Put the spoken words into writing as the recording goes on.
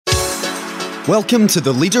Welcome to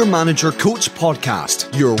the Leader Manager Coach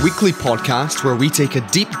Podcast, your weekly podcast where we take a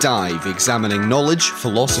deep dive examining knowledge,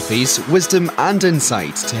 philosophies, wisdom and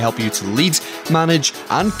insight to help you to lead, manage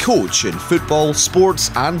and coach in football,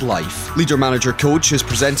 sports and life. Leader Manager Coach is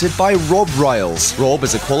presented by Rob Riles. Rob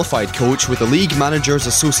is a qualified coach with a League Managers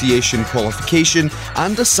Association qualification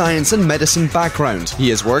and a science and medicine background. He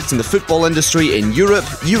has worked in the football industry in Europe,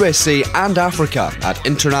 USA and Africa at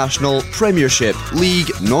international, Premiership,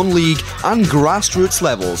 League, non-league and grassroots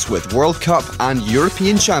levels with World Cup and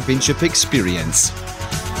European Championship experience.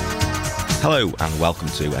 Hello and welcome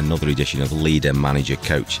to another edition of Leader Manager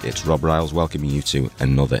Coach. It's Rob Riles welcoming you to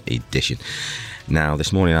another edition. Now,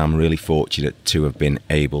 this morning I'm really fortunate to have been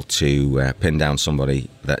able to pin down somebody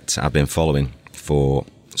that I've been following for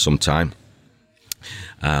some time.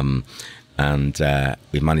 And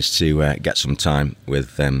we've managed to get some time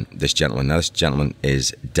with this gentleman. Now, this gentleman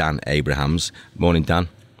is Dan Abrahams. Morning, Dan.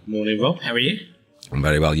 Morning, Rob. How are you? I'm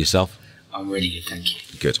very well. Yourself? I'm really good, thank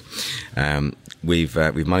you. Good. We've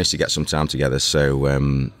managed to get some time together, so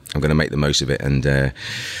I'm going to make the most of it. And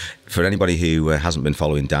for anybody who hasn't been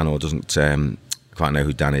following Dan or doesn't quite know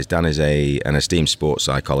who Dan is an esteemed sports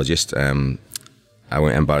psychologist. I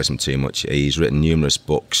won't embarrass him too much. He's written numerous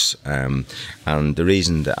books, and the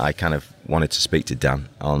reason that I kind of wanted to speak to Dan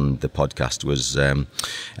on the podcast was,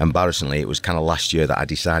 embarrassingly, it was kind of last year that I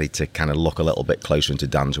decided to kind of look a little bit closer into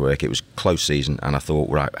Dan's work. It was close season, and I thought,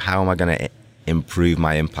 right, how am I going to improve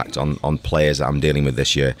my impact on players that I'm dealing with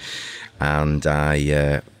this year? And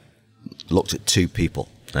I looked at two people,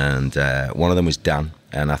 and one of them was Dan,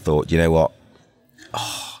 and I thought, you know what?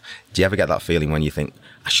 Do you ever get that feeling when you think,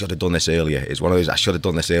 I should have done this earlier? It's one of those I should have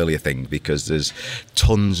done this earlier thing, because there's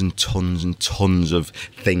tons and tons and tons of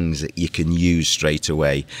things that you can use straight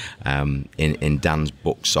away in Dan's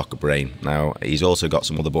book, Soccer Brain. Now, he's also got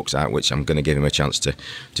some other books out, which I'm going to give him a chance to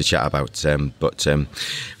chat about. But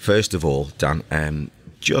first of all, Dan,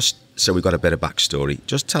 just so we've got a bit of backstory,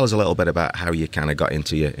 just tell us a little bit about how you kind of got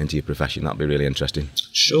into your profession. That'd be really interesting.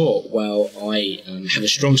 Sure. Well, I have a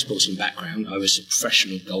strong sporting background. I was a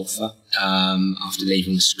professional golfer after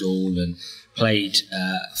leaving school and played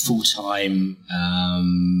full-time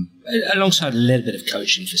alongside a little bit of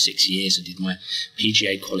coaching for 6 years. I did my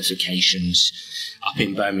PGA qualifications up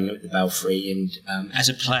in Birmingham at the Belfry, and as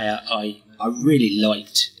a player, I really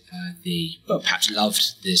liked perhaps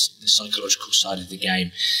loved the psychological side of the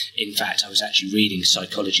game. In fact, I was actually reading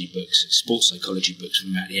psychology books, sports psychology books,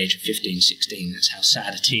 from about the age of 15, 16. That's how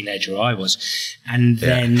sad a teenager I was. And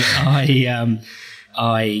then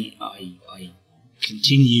I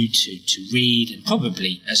continued to read, and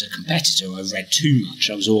probably as a competitor, I read too much.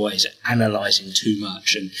 I was always analysing too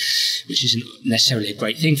much, and which isn't necessarily a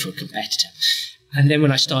great thing for a competitor. And then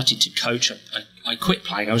when I started to coach, I quit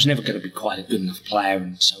playing. I was never going to be quite a good enough player,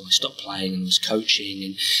 and so I stopped playing and was coaching,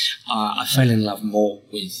 and I fell in love more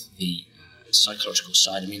with the psychological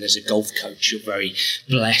side. I mean, as a golf coach, you're very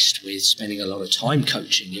blessed with spending a lot of time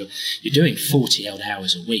coaching. You're doing 40-odd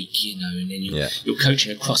hours a week, you know, and then you're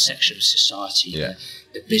coaching a cross-section of society,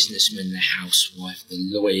 the businessman, the housewife, the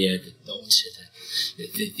lawyer, the doctor,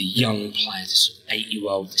 the young player, the sort of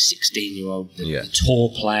 8-year-old, the 16-year-old, the tour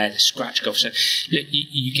player, the scratch golf. So look,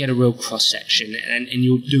 you get a real cross-section, and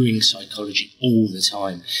you're doing psychology all the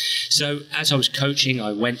time. So as I was coaching,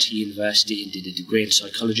 I went to university and did a degree in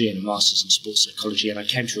psychology and a master's in sports psychology, and I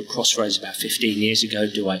came to a crossroads about 15 years ago.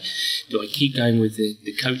 Do I keep going with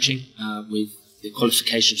the coaching, with the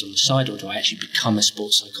qualifications on the side, or do I actually become a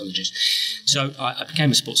sports psychologist? So I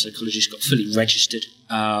became a sports psychologist, got fully registered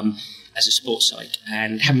as a sports psych,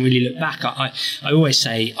 and haven't really looked back. I always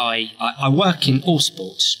say I work in all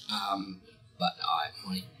sports, but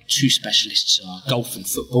my two specialists are golf and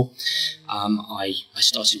football. I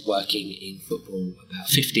started working in football about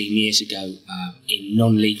 15 years ago in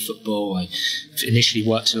non-league football. I initially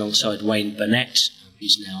worked alongside Wayne Burnett,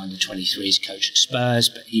 who's now under 23s coach at Spurs,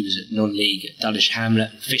 but he was at non-league at Dulwich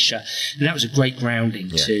Hamlet and Fisher, and that was a great grounding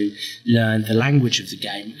to learn the language of the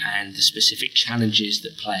game and the specific challenges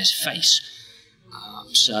that players face.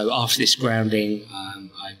 So after this grounding,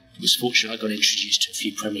 I was fortunate I got introduced to a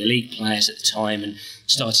few Premier League players at the time and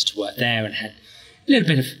started to work there and had a little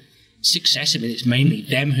bit of success. I mean, it's mainly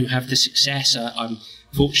them who have the success. I'm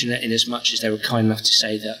fortunate in as much as they were kind enough to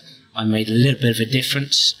say that I made a little bit of a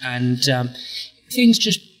difference, and things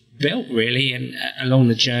just built really. And along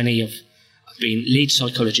the journey I've been lead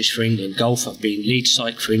psychologist for England golf, I've been lead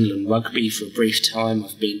psych for England rugby for a brief time,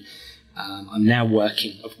 I'm now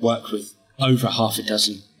I've worked with over half a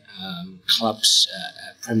dozen clubs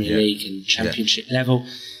at Premier League and Championship level.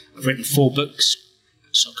 I've written 4 books,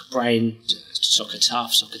 Soccer Brain, Soccer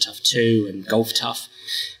Tough, Soccer Tough 2 and Golf Tough.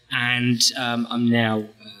 And I'm now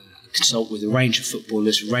a consultant with a range of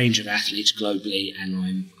footballers, a range of athletes globally, and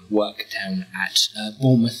I work down at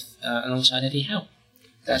Bournemouth alongside Eddie Howe.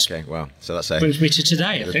 Okay, wow. So that's brings me to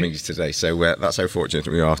today, I think. Brings you today. So that's how fortunate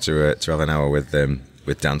we are to have an hour with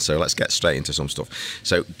Dan. So let's get straight into some stuff.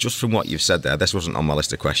 So just from what you've said there, this wasn't on my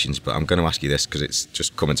list of questions, but I'm going to ask you this because it's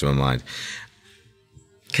just come into my mind.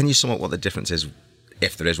 Can you sum up what the difference is,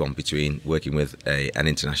 if there is one, between working with an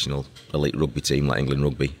international elite rugby team like England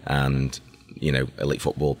Rugby and, elite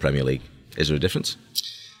football, Premier League? Is there a difference?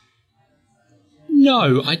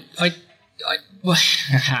 No, well,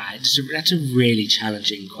 that's a really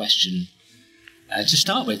challenging question to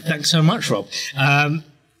start with. Thanks so much, Rob.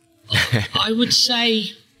 I would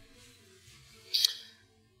say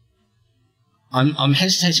I'm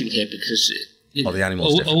hesitating here because the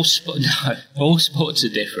animals all sports are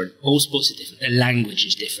different. All sports are different. The language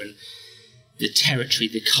is different. The territory,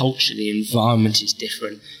 the culture, the environment is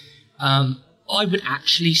different. I would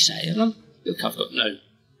actually say, and I've got no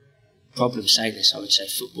problem saying this, I would say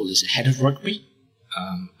football is ahead of rugby.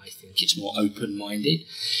 I think it's more open-minded.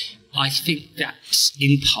 I think that's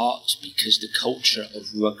in part because the culture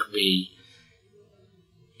of rugby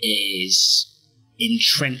is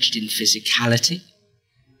entrenched in physicality,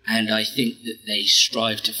 and I think that they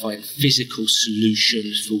strive to find physical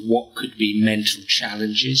solutions for what could be mental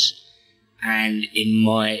challenges, and in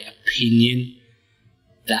my opinion,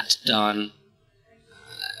 that's done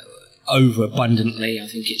overabundantly. I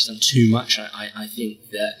think it's done too much. I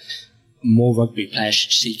think that more rugby players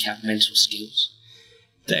should seek out mental skills.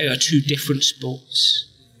 They are two different sports.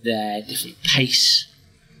 They're different pace.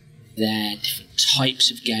 They're different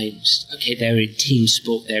types of games. Okay, they're in team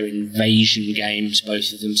sport. They're invasion games,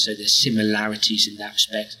 both of them, so there's similarities in that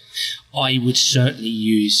respect. I would certainly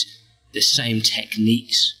use the same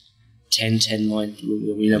techniques. 10-10-9,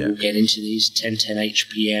 we'll get into these. 10-10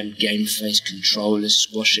 HPM, game face controllers,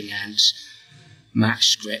 squashing hands, match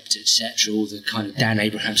script, etc. All the kind of Dan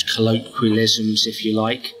Abraham's colloquialisms, if you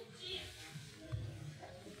like.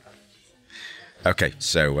 Okay,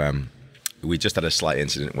 so we just had a slight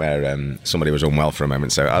incident where somebody was unwell for a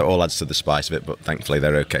moment, so it all adds to the spice of it, but thankfully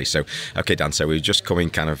they're okay. So, okay, Dan, so we're just coming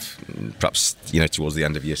kind of perhaps, towards the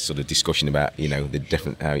end of your sort of discussion about, the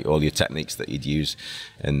different, all your techniques that you'd use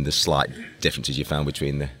and the slight differences you found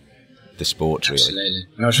between the sports, really. Absolutely.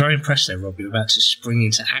 And I was very impressed there, Rob. You're about to spring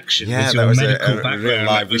into action with your your medical background. Real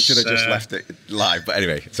live. We should have just left it live, but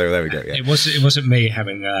anyway, so there we go. Yeah. It wasn't me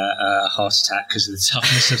having a heart attack because of the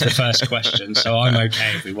toughness of the first question, so I'm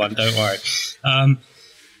okay, everyone. Don't worry.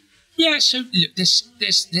 So look,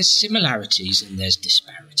 there's similarities and there's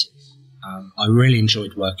disparities. I really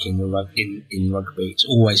enjoyed working in rugby. It's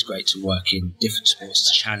always great to work in different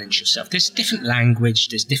sports to challenge yourself. There's different language.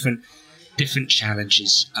 There's different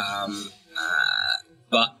challenges,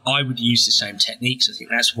 but I would use the same techniques. I think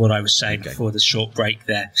that's what I was saying before the short break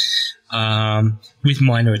there, with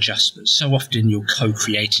minor adjustments. So often you're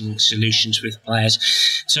co-creating solutions with players.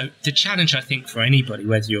 So the challenge, I think, for anybody,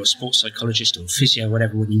 whether you're a sports psychologist or physio,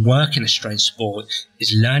 whatever, when you work in a strange sport,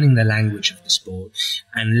 is learning the language of the sport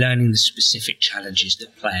and learning the specific challenges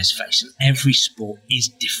that players face. And every sport is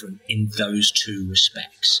different in those two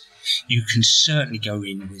respects. You can certainly go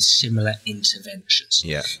in with similar interventions.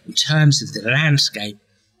 Yeah. In terms of the landscape,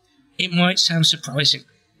 it might sound surprising,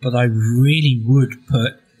 but I really would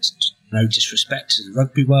put, no disrespect to the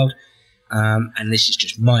rugby world, and this is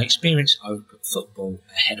just my experience, I would put football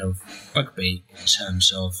ahead of rugby in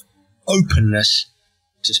terms of openness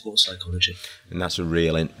to sports psychology. And that's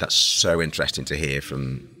that's so interesting to hear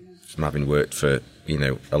from having worked for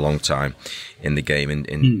a long time in the game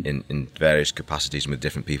in various capacities and with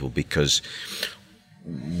different people, because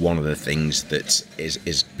one of the things that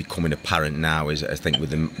is becoming apparent now is, I think, with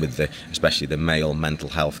the especially the male mental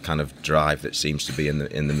health kind of drive that seems to be in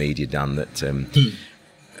the media, Dan, that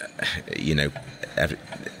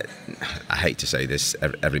I hate to say this,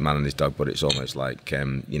 every man and his dog, but it's almost like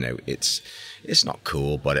it's not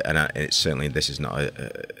cool, but it's certainly, this is not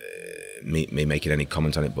me making any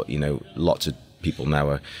comment on it, but lots of people now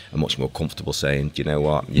are much more comfortable saying, do you know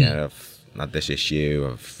what, I've had this issue,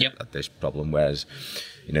 I've had this problem, whereas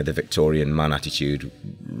the Victorian man attitude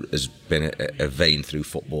has been a vein through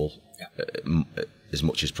football as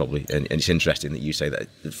much as probably, and it's interesting that you say that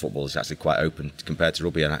football is actually quite open compared to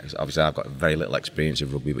rugby, and obviously I've got very little experience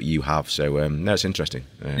of rugby, but you have, so no, it's interesting.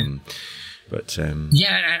 And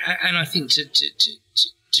I think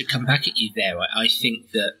to come back at you there, I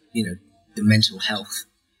think that the mental health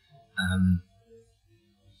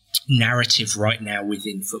narrative right now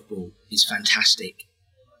within football is fantastic.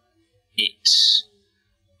 It's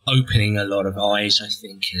opening a lot of eyes, I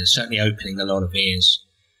think, certainly opening a lot of ears.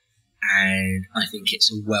 and I think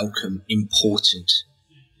it's a welcome, important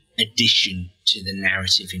addition to the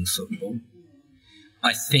narrative in football.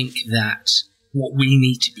 I think that what we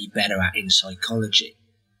need to be better at in psychology,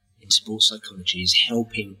 in sports psychology, is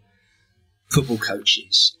helping football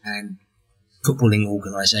coaches and footballing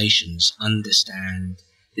organisations understand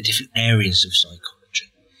the different areas of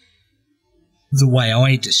psychology. The way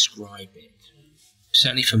I describe it,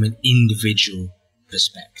 certainly from an individual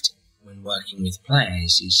perspective, when working with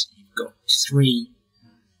players, is you've got three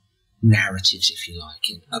narratives, if you like,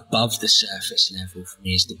 and above the surface level for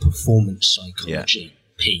me is the performance psychology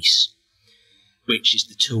piece, which is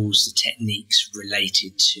the tools, the techniques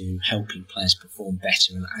related to helping players perform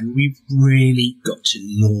better. And we've really got to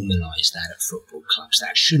normalise that at football clubs.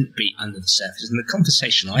 That shouldn't be under the surface. And the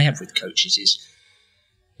conversation I have with coaches is,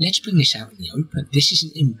 let's bring this out in the open. This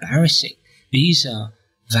isn't embarrassing. These are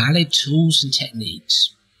valid tools and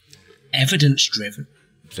techniques, evidence-driven.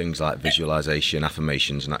 Things like visualisation,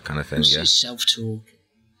 affirmations and that kind of thing, yeah. Self-talk,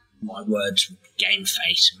 my words would be game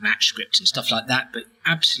face, match script and stuff like that, but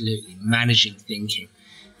absolutely managing thinking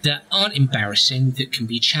that aren't embarrassing, that can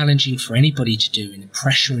be challenging for anybody to do in a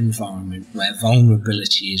pressure environment where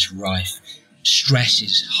vulnerability is rife, stress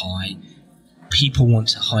is high, people want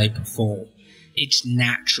to high perform. It's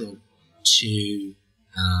natural to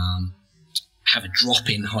have a drop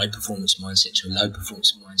in high performance mindset to a low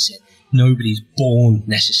performance mindset. Nobody's born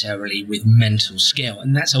necessarily with mental skill,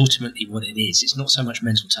 and that's ultimately what it is. It's not so much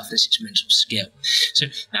mental toughness, it's mental skill. So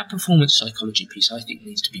that performance psychology piece, I think,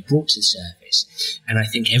 needs to be brought to the surface, and I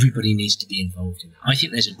think everybody needs to be involved in it. I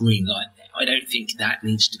think there's a green light there. I don't think that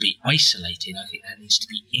needs to be isolated. I think that needs to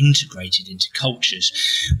be integrated into cultures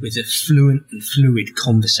with a fluent and fluid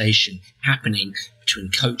conversation happening between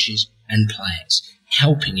coaches and players,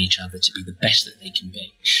 helping each other to be the best that they can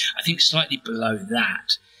be. I think slightly below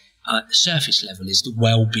that, the surface level is the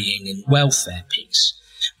well-being and welfare piece,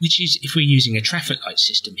 which is, if we're using a traffic light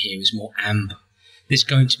system here, is more amber. There's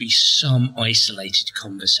going to be some isolated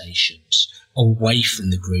conversations away from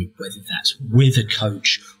the group, whether that's with a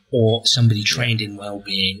coach or somebody trained in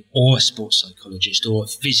well-being or a sports psychologist or a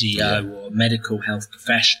physio or a medical health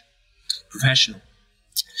professional.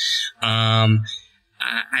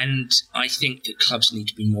 And I think that clubs need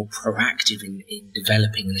to be more proactive in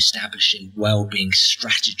developing and establishing well-being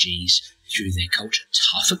strategies through their culture.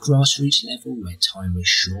 Tough at grassroots level where time is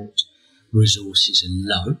short, resources are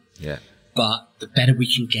low. Yeah. But the better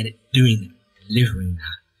we can get at doing them, delivering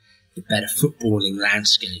that, the better footballing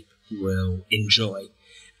landscape will enjoy.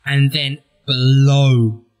 And then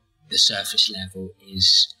below the surface level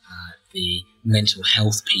is the mental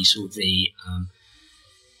health piece, or the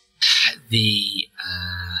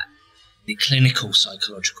clinical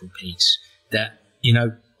psychological piece that, you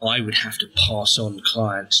know, I would have to pass on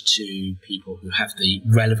clients to people who have the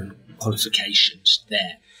relevant qualifications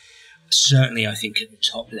there. Certainly, I think at the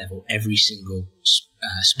top level, every single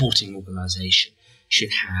sporting organisation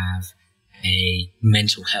should have a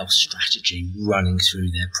mental health strategy running through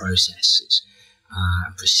their processes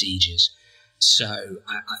and procedures. So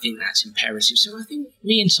I think that's imperative. So I think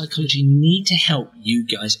we in psychology need to help you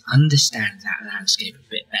guys understand that landscape a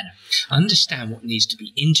bit better. Understand what needs to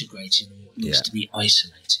be integrated and what needs to be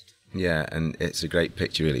isolated. Yeah, and it's a great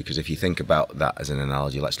picture, really, because if you think about that as an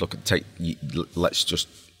analogy, let's just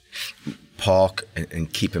park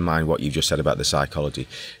and keep in mind what you just said about the psychology.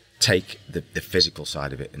 Take the physical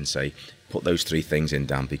side of it and say, put those three things in,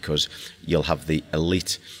 Dan, because you'll have the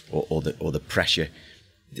elite or the pressure,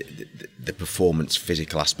 the performance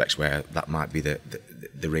physical aspects, where that might be the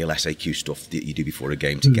real SAQ stuff that you do before a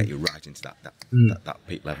game to get you right into that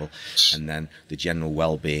peak level, and then the general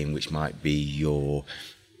well-being, which might be your,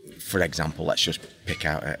 for example, let's just pick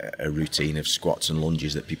out a routine of squats and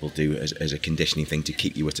lunges that people do as a conditioning thing to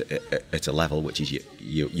keep you at a level which is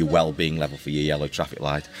your well-being level for your yellow traffic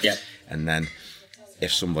light. Yeah. And then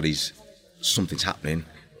if something's happening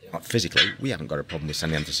physically, we haven't got a problem with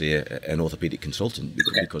sending them to see an orthopaedic consultant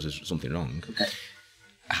because there's something wrong. Okay.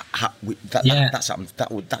 That's happened.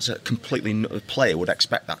 That's a completely a player would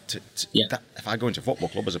expect that. That, if I go into a football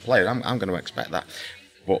club as a player, I'm going to expect that.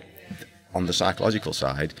 But on the psychological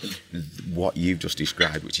side, what you've just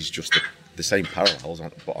described, which is just the same parallels,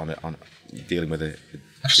 but on dealing with the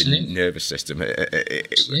nervous system,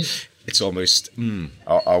 it's almost.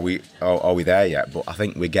 Are we there yet? But I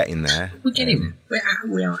think we're getting there. We're getting there.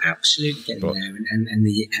 We are absolutely getting there, and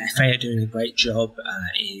the FA are doing a great job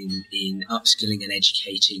in upskilling and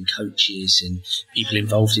educating coaches and people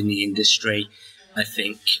involved in the industry. I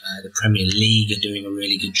think the Premier League are doing a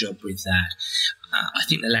really good job with that. I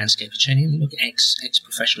think the landscape is changing. Look at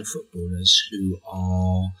ex-professional footballers who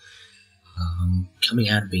are coming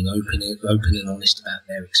out and being open and honest about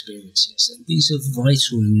their experiences. And these are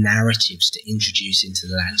vital narratives to introduce into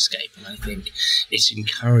the landscape. And I think it's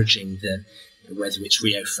encouraging that whether it's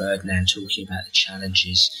Rio Ferdinand talking about the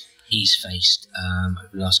challenges he's faced over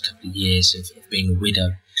the last couple of years of being a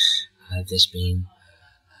widow, there's been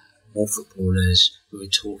more footballers who are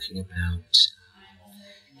talking about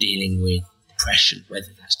dealing with depression,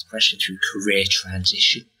 whether that's depression through career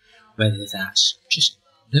transition, whether that's just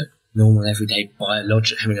normal everyday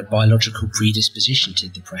having a biological predisposition to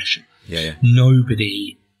depression.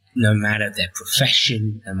 Nobody, no matter their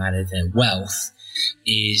profession, no matter their wealth,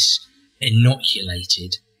 is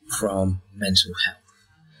inoculated from mental health.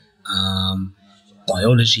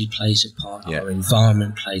 Biology plays a part, our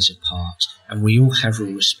environment plays a part, and we all have a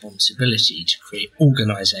responsibility to create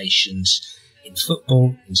organisations in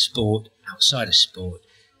football, in sport, outside of sport,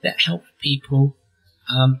 that help people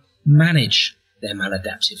manage their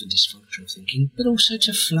maladaptive and dysfunctional thinking, but also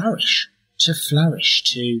to flourish, to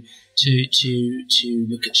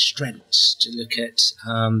look at strengths, to look at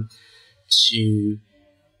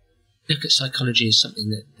psychology as something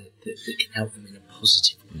that can help them in a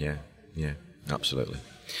positive way. Yeah, absolutely.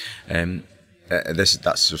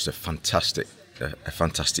 That's just a fantastic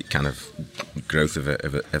kind of growth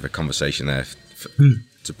of a conversation there.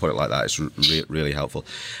 To put it like that, it's really helpful.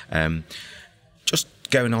 Just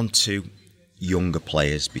going on to younger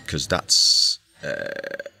players, because that's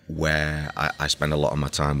where I spend a lot of my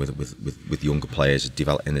time with younger players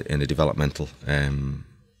in a developmental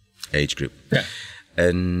age group. Yeah.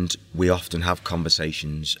 And we often have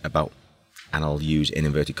conversations about, and I'll use in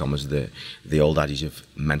inverted commas the old adage of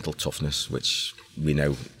mental toughness, which we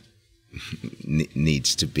know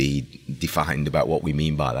needs to be defined about what we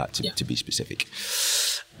mean by that to be specific.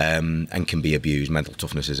 And can be abused. Mental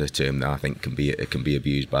toughness is a term that I think can be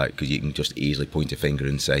abused because you can just easily point a finger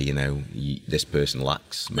and say, this person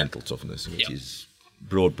lacks mental toughness, which is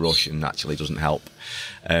broad brush and actually doesn't help.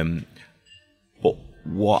 But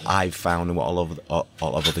what I've found and what all of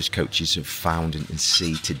other coaches have found and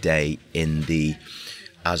see today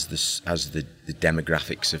as the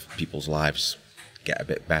demographics of people's lives get a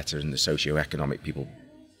bit better and the socio-economic people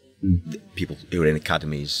who are in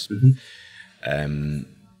academies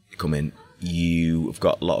come in, you've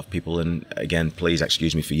got a lot of people, and again, please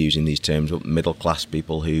excuse me for using these terms, but middle class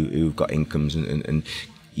people who've got incomes, and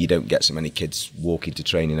you don't get so many kids walking to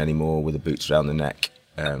training anymore with the boots around the neck,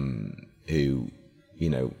 who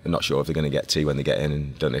are not sure if they're going to get tea when they get in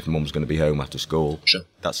and don't know if mum's going to be home after school. Sure.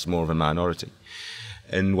 That's more of a minority.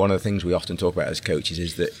 And one of the things we often talk about as coaches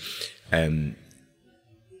is that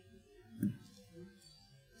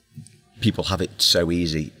people have it so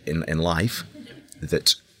easy in life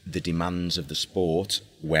that the demands of the sport,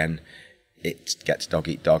 when it gets dog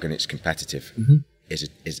eat dog and it's competitive, is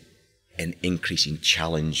an increasing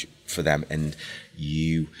challenge for them. And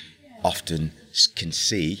you often can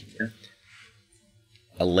see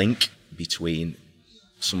a link between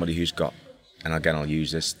somebody who's got, and again I'll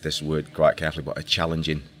use this word quite carefully, but a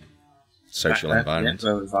challenging social environment,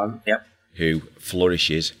 who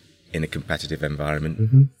flourishes in a competitive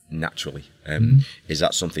environment naturally. Is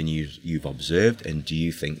that something you've observed, and do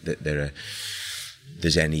you think that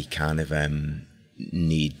there's any kind of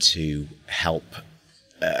need to help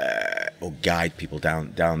or guide people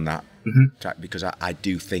down that track? Because I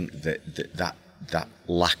do think that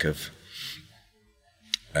lack of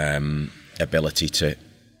ability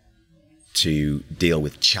to deal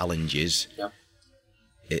with challenges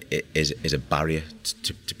is a barrier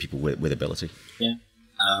to people with ability.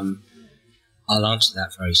 I'll answer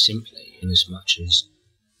that very simply, in as much as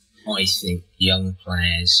I think young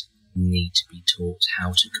players need to be taught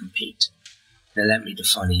how to compete. Now, let me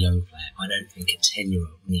define a young player. I don't think a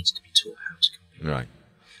 10-year-old needs to be taught how to compete. Right.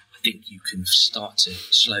 I think you can start to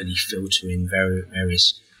slowly filter in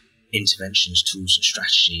various interventions, tools and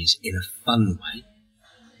strategies in a fun way.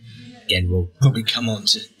 Again, we'll probably come on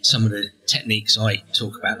to some of the techniques I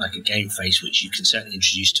talk about, like a game phase, which you can certainly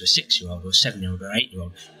introduce to a 6-year-old or a 7-year-old or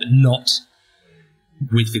 8-year-old, but not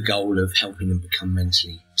with the goal of helping them become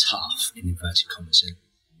mentally tough, in inverted commas. And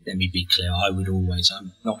let me be clear,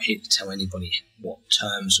 I'm not here to tell anybody what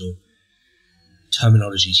terms or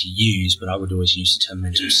terminology to use, but I would always use the term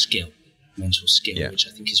mental skill, which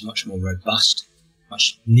I think is much more robust,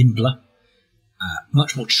 much nimbler,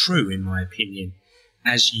 much more true, in my opinion.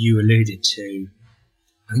 As you alluded to,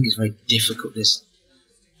 I think it's very difficult.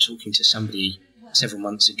 Talking to somebody several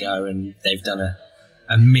months ago, and they've done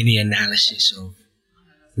a mini analysis of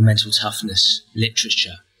the mental toughness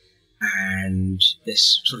literature, and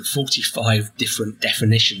there's sort of 45 different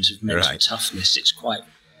definitions of mental toughness. It's quite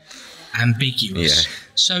ambiguous.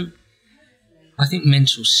 So I think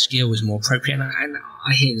mental skill is more appropriate, and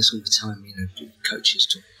I hear this all the time. Coaches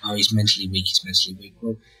talk, "Oh, he's mentally weak. He's mentally weak."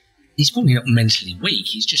 Well, he's probably not mentally weak.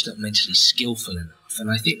 He's just not mentally skillful enough. And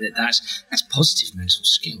I think that's positive mental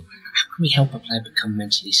skill. How can we help a player become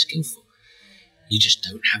mentally skillful? You just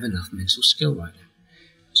don't have enough mental skill right now.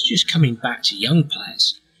 So just coming back to young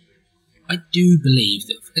players, I do believe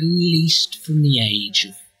that at least from the age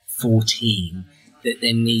of 14, that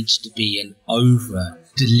there needs to be an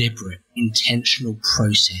deliberate, intentional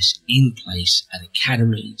process in place at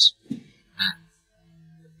academies,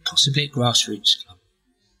 possibly at grassroots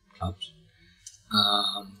clubs,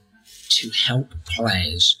 to help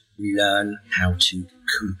players learn how to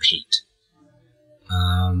compete.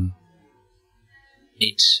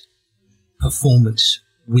 It's performance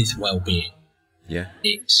with well-being. Yeah.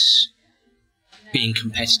 It's being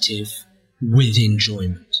competitive with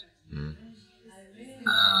enjoyment.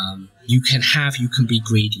 You can be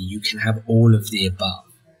greedy. You can have all of the above.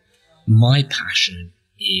 My passion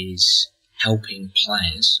is helping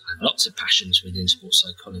players. I have lots of passions within sports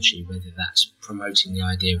psychology, whether that's promoting the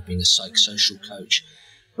idea of being a psychosocial coach,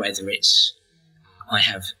 whether it's I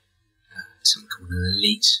have something called an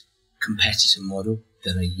elite competitor model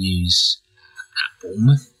that I use at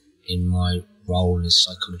Bournemouth in my role as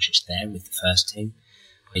psychologist there with the first team.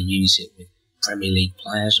 I use it with Premier League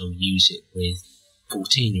players, or use it with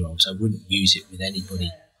 14-year-olds. I wouldn't use it with anybody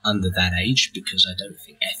under that age, because I don't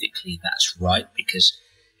think ethically that's right, because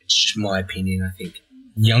it's just my opinion. I think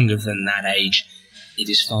younger than that age, it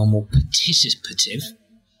is far more participative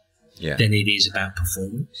than it is about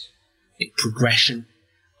performance. I think progression.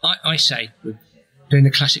 I say we're doing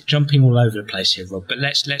the classic jumping all over the place here, Rob, but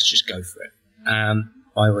let's just go for it. I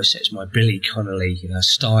always say it's my Billy Connolly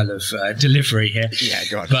style of delivery here. Yeah,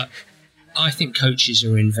 go on. But I think coaches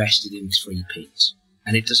are invested in 3 Ps,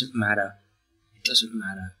 and it doesn't matter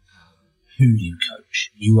who you coach.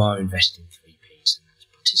 You are invested in 3 Ps, and that's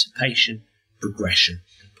participation, progression,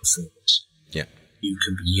 and performance. Yeah. You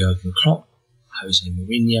can be Jurgen Klopp, Jose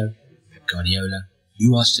Mourinho, Pep Guardiola.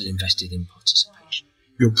 You are still invested in participation.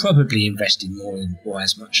 You're probably invested more in, or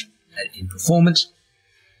as much in performance.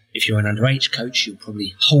 If you're an underage coach, you're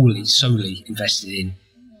probably solely invested in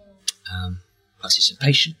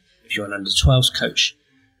participation. If you're an under-12s coach,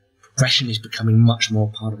 progression is becoming much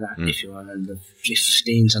more part of that. If you're an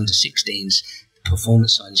under-15s, under-16s, the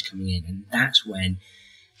performance side is coming in. And that's when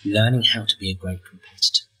learning how to be a great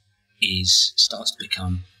competitor starts to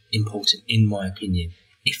become important, in my opinion,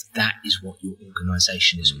 if that is what your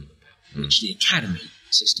organisation is all about, which the academy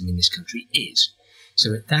system in this country is.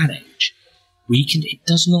 So at that age, it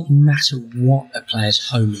does not matter what a player's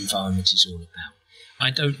home environment is all about. I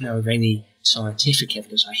don't know of any scientific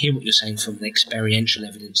evidence. I hear what you're saying from the experiential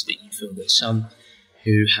evidence, that you feel that some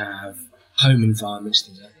who have home environments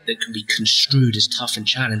that can be construed as tough and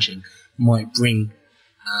challenging might bring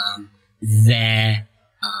their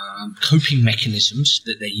coping mechanisms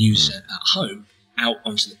that they use at home out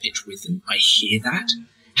onto the pitch with them. I hear that.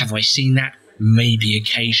 Have I seen that? Maybe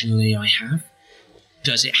occasionally I have.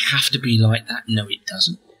 Does it have to be like that? No, it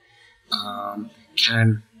doesn't.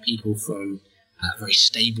 Can people from very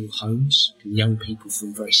stable homes, can young people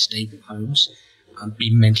from very stable homes be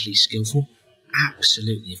mentally skillful?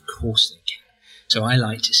 Absolutely, of course they can. So I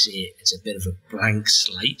like to see it as a bit of a blank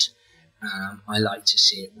slate. I like to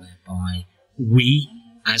see it whereby we,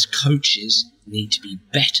 as coaches, need to be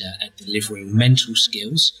better at delivering mental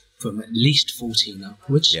skills from at least 14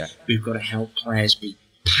 upwards. Yeah. We've got to help players be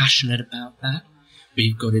passionate about that.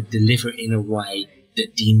 We've got to deliver it in a way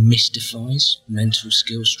that demystifies mental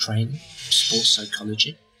skills training, sports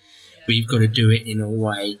psychology. We've got to do it in a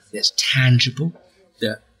way that's tangible,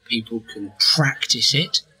 that people can practice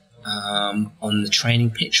it on the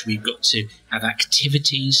training pitch. We've got to have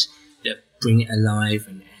activities that bring it alive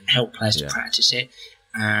and help players to practice it.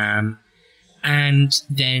 And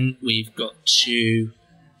then we've got to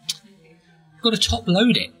top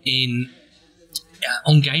load it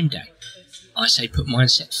on game day. I say put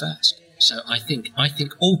mindset first. So I think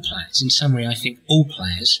all players, in summary, I think all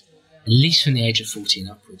players, at least from the age of 14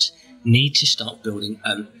 upwards, need to start building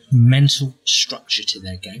a mental structure to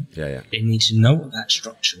their game. They need to know what that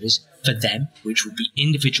structure is for them, which will be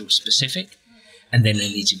individual specific, and then they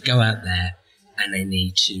need to go out there and they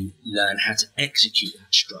need to learn how to execute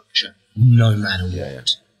that structure no matter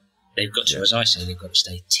what. They've got to, as I say, they've got to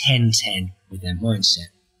stay 10-10 with their mindset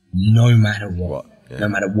no matter what. No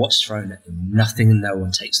matter what's thrown at them, nothing and no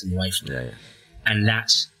one takes them away from them. And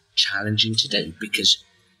that's challenging to do, because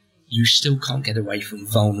you still can't get away from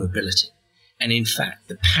vulnerability. And in fact,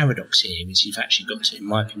 the paradox here is you've actually got to, in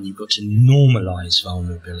my opinion, you've got to normalise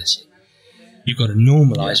vulnerability. You've got to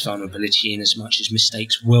normalise vulnerability in as much as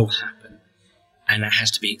mistakes will happen, and that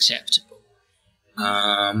has to be acceptable.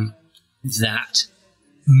 That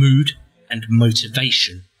mood and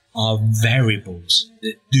motivation are variables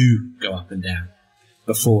that do go up and down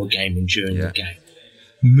before a game and during the game.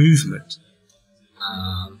 Movement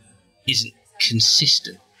isn't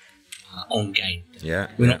consistent on game.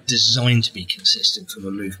 We're not designed to be consistent from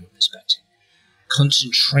a movement perspective.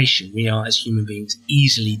 Concentration, we are as human beings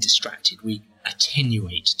easily distracted. We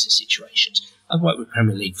attenuate to situations. I've worked with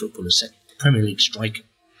Premier League footballers, the Premier League striker,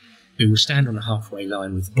 who will stand on the halfway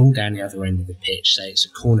line with the ball down the other end of the pitch, say it's a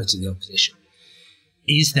corner to the opposition.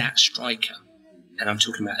 Is that striker, and I'm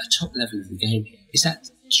talking about a top level of the game here, is that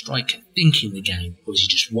striker thinking the game, or is he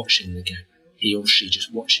just watching the game? He or she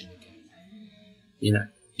just watching the game? You know,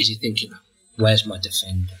 is he thinking about, where's my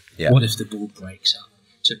defender? What if the ball breaks up?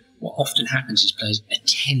 So what often happens is players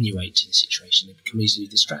attenuate to the situation. They become easily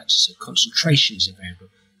distracted. So concentration is a variable.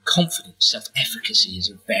 Confidence, self-efficacy is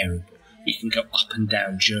a variable. You can go up and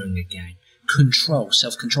down during a game. Control,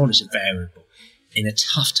 self-control is a variable. In a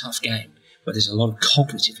tough game, where there's a lot of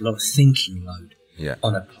cognitive, a lot of thinking load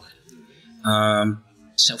on a player,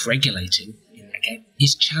 self-regulating in that game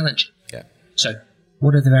is challenging. So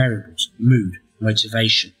what are the variables? Mood,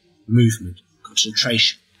 motivation, movement,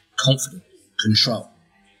 concentration, confidence, control.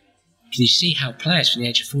 Can you see how players from the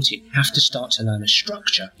age of 14 have to start to learn a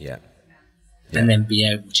structure and then be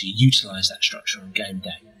able to utilise that structure on game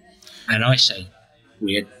day? And I say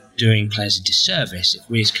we are doing players a disservice if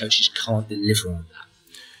we as coaches can't deliver on that.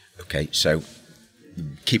 Okay, so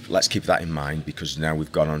let's keep that in mind, because now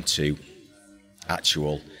we've gone on to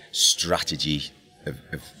actual strategy.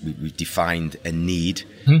 We've defined a need,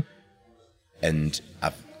 and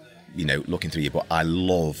I've, looking through your book, I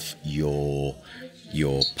love your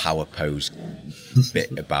power pose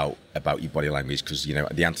bit about your body language, because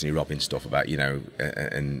the Anthony Robbins stuff about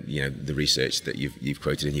and the research that you've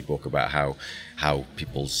quoted in your book about how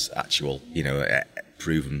people's actual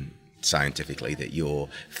proven scientifically that your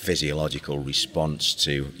physiological response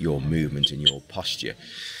to your movement and your posture,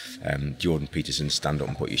 Jordan Peterson's stand up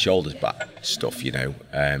and put your shoulders back stuff,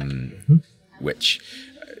 which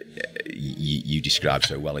you describe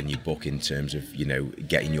so well in your book in terms of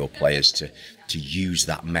getting your players to use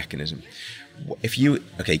that mechanism.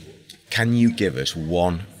 Can you give us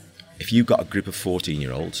one, if you've got a group of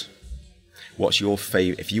 14-year-olds, what's your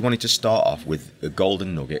favourite, if you wanted to start off with a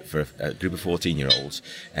golden nugget for a group of 14-year-olds,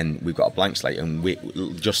 and we've got a blank slate, and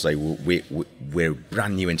we're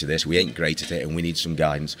brand new into this, we ain't great at it, and we need some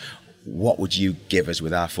guidance, what would you give us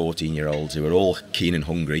with our 14-year-olds who are all keen and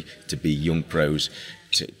hungry to be young pros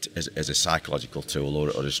as a psychological tool or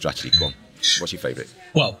a strategy? Go on. What's your favourite?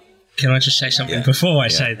 Well, can I just say something before I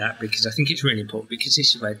say that, because I think it's really important, because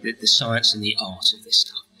this is where the science and the art of this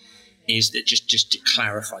stuff is, that just to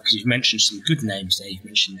clarify, because you've mentioned some good names there. You've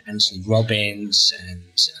mentioned Anthony Robbins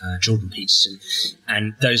and Jordan Peterson,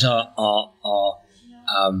 and those are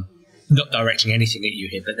not directing anything at you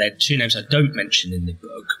here, but they're two names I don't mention in the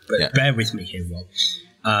book, but bear with me here, Rob.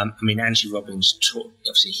 Anthony Robbins,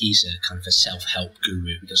 obviously he's a kind of a self-help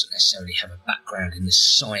guru who doesn't necessarily have a background in the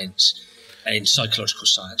science, in psychological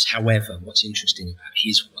science. However, what's interesting about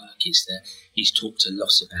his work is that he's talked a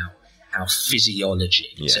lot about how physiology,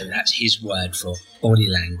 so that's his word for body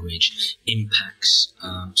language, impacts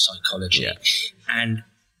psychology. And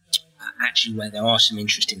actually where there are some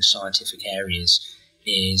interesting scientific areas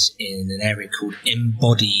is in an area called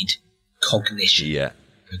embodied cognition,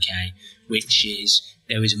 which is,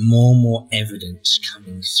 there is more and more evidence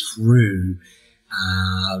coming through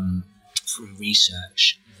from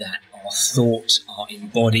research that our thoughts are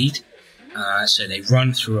embodied. So they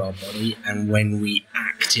run through our body, and when we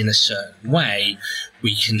act in a certain way,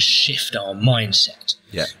 we can shift our mindset.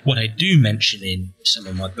 What I do mention in some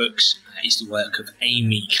of my books is the work of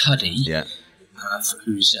Amy Cuddy,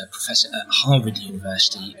 who's a professor at Harvard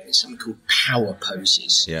University. It's something called power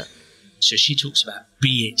poses. So she talks about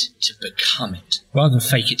be it to become it. Rather than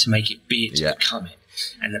fake it to make it, be it to become it.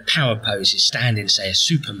 And the power pose is standing, say, a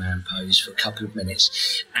Superman pose for a couple of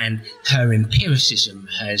minutes. And her empiricism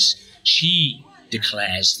she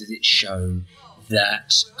declares that it's shown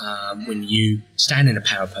that when you stand in a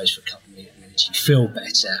power pose for a couple of minutes, you feel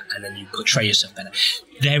better, and then you portray yourself better.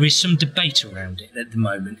 There is some debate around it at the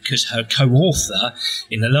moment, because her co-author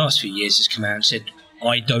in the last few years has come out and said,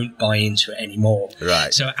 I don't buy into it anymore.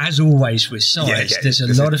 So as always with science, there's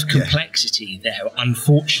a lot of complexity there,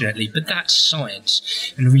 unfortunately, but that's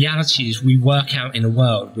science. And the reality is we work out in a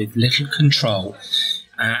world with little control,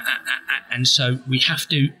 and so we have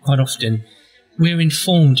to, quite often, we're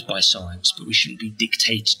informed by science, but we shouldn't be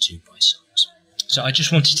dictated to by science. So I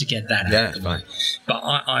just wanted to get that out. Yeah, it's fine. But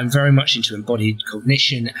I'm very much into embodied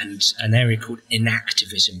cognition and an area called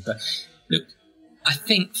enactivism. But look, I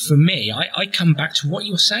think for me, I come back to what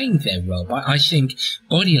you're saying there, Rob. I think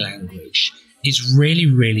body language is really,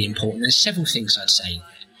 really important. There's several things I'd say there.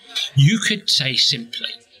 You could say simply,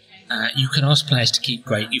 you can ask players to keep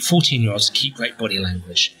great, 14-year-olds to keep great body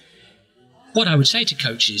language. What I would say to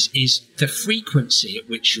coaches is the frequency at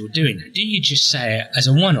which you're doing that. Do you just say it as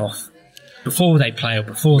a one-off before they play or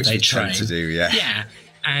before Which they we train? tend to do, yeah. Yeah,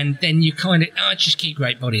 and then you kind of, just keep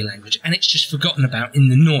great body language, and it's just forgotten about in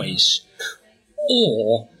the noise.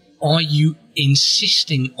 Or are you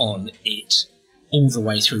insisting on it all the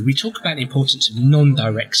way through? We talk about the importance of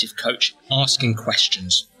non-directive coach, asking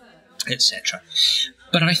questions, etc.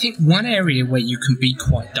 But I think one area where you can be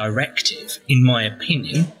quite directive, in my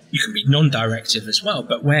opinion, you can be non-directive as well,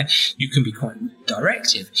 but where you can be quite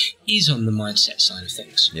directive is on the mindset side of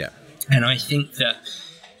things. Yeah. And I think that,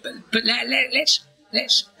 but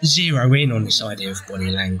let's zero in on this idea of body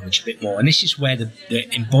language a bit more. And this is where the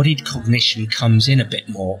embodied cognition comes in a bit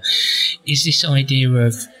more, is this idea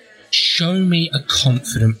of show me a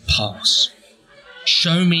confident pass.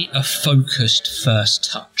 Show me a focused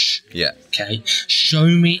first touch. Yeah. Okay. Show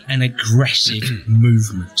me an aggressive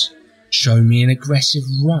movement. Show me an aggressive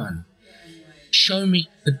run. Show me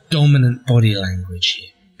a dominant body language here.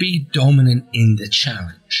 Be dominant in the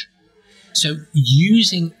challenge. So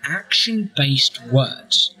using action-based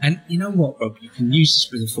words, and you know what, Rob, you can use this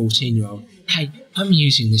with a 14-year-old. Hey, I'm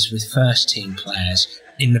using this with first-team players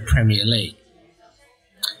in the Premier League.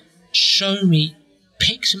 Show me,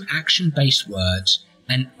 pick some action-based words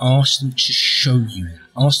and ask them to show you that.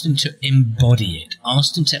 Ask them to embody it.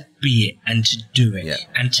 Ask them to be it and to do it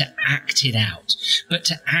and to act it out. But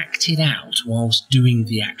to act it out whilst doing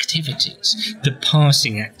the activities, the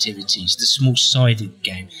passing activities, the small-sided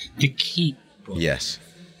game, the keep ball,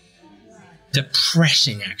 the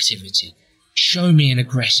pressing activity. Show me an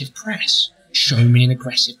aggressive press. Show me an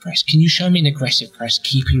aggressive press. Can you show me an aggressive press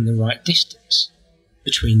keeping the right distance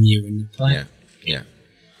between you and the player? Yeah.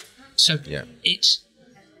 So it's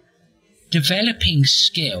developing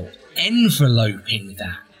skill, enveloping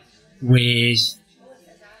that with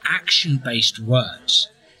action-based words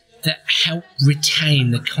that help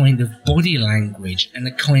retain the kind of body language and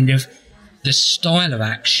the kind of the style of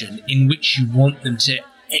action in which you want them to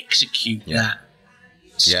execute that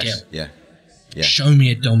skill. Yeah. Show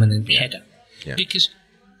me a dominant header. Yeah. Because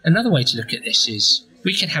another way to look at this is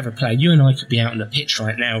we could have a player, you and I could be out on the pitch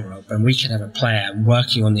right now, Rob, and we could have a player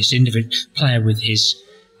working on this individual player with his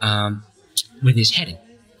heading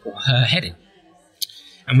or her heading.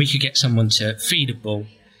 And we could get someone to feed a ball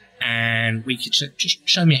and we could just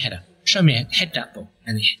show me a header. Show me head that ball.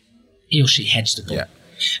 And he or she heads the ball. Yeah.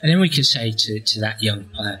 And then we could say to that young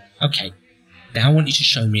player, okay, now I want you to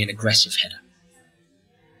show me an aggressive header.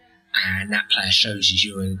 And that player shows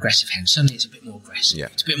you an aggressive header. Suddenly it's a bit more aggressive. Yeah.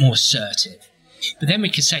 It's a bit more assertive. But then we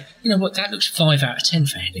could say, you know what, that looks 5 out of 10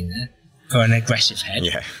 for heading there, for an aggressive head.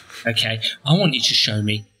 Yeah. Okay, I want you to show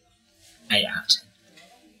me 8 out of 10.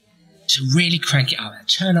 To really crank it up,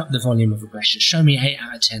 turn up the volume of aggression. Show me 8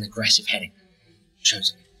 out of 10 aggressive heading. So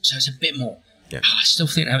it's a bit more. Yeah. Oh, I still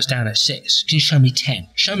think that was down at 6. Can you show me 10?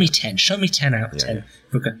 Show me 10. Show me 10 out of 10.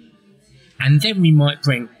 Yeah. And then we might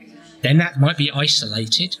then that might be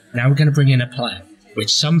isolated. Now we're going to bring in a player,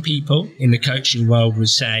 which some people in the coaching world would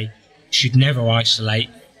say should never isolate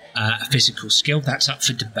a physical skill. That's up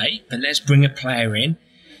for debate. But let's bring a player in.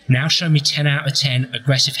 Now show me 10 out of 10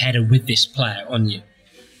 aggressive header with this player on you.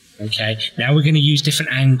 Okay, now we're going to use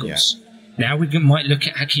different angles. Yeah. Now we might look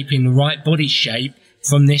at keeping the right body shape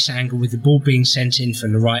from this angle with the ball being sent in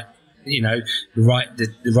from the right,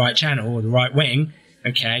 the right channel or the right wing.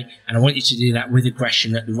 Okay, and I want you to do that with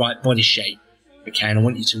aggression at the right body shape. Okay, and I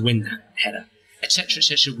want you to win that header, etc.,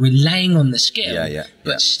 etc. We're laying on the skill,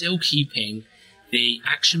 but still keeping the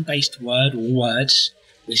action-based word or words.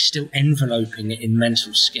 We're still enveloping it in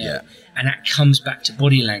mental skill. And that comes back to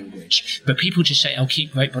body language. But people just say, I'll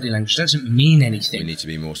keep great body language. It doesn't mean anything. We need to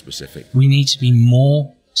be more specific. We need to be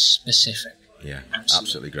more specific. Yeah,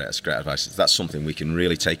 absolutely great. That's great advice. That's something we can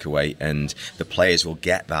really take away, and the players will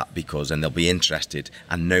get that and they'll be interested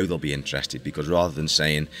and know they'll be interested, because rather than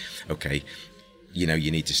saying, okay, you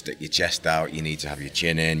need to stick your chest out, you need to have your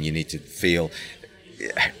chin in, you need to feel...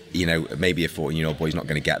 maybe a 14-year-old boy's not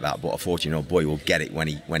going to get that, but a 14-year-old boy will get it when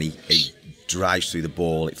he drives through the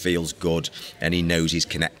ball. It feels good, and he knows he's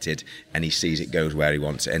connected, and he sees it goes where he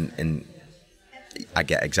wants it. And I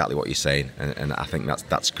get exactly what you're saying, and I think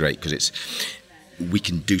that's great, because we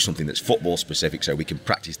can do something that's football specific, so we can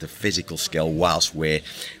practice the physical skill whilst we're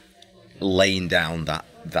laying down that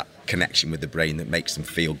that connection with the brain that makes them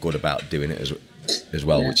feel good about doing it as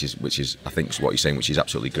well, which is I think what you're saying, which is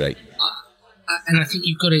absolutely great. And I think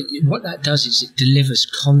you've got to. What that does is it delivers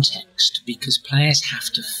context, because players have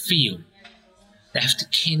to feel. They have to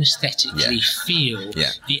kinesthetically feel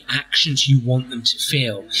the actions you want them to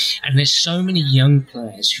feel. And there's so many young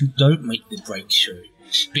players who don't make the breakthrough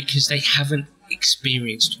because they haven't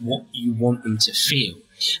experienced what you want them to feel.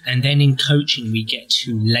 And then in coaching, we get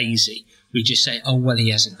too lazy. We just say, oh, well, he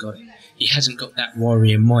hasn't got it. He hasn't got that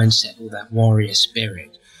warrior mindset or that warrior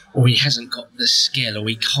spirit, or he hasn't got the skill, or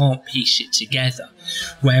he can't piece it together.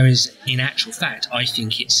 Whereas in actual fact, I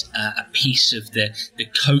think it's a piece of the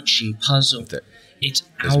coaching puzzle. It's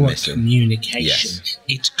our communication. Yes.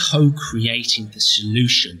 It's co-creating the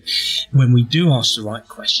solution. When we do ask the right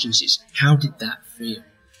questions, it's how did that feel?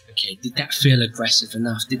 Okay, did that feel aggressive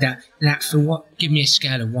enough? Did that feel what? Give me a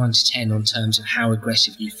scale of 1 to 10 on terms of how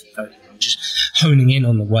aggressive you felt. I'm just honing in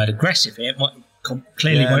on the word aggressive here. It might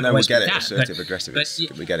clearly won't always be that. Assertive, aggressive.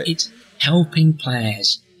 We get it. It's helping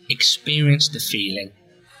players experience the feeling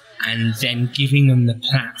and then giving them the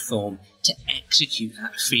platform to execute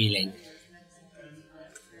that feeling.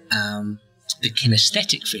 The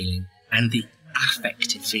kinesthetic feeling and the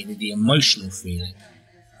affective feeling, the emotional feeling,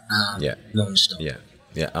 non-stop.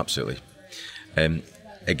 Yeah, absolutely.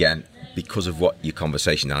 Again, because of what your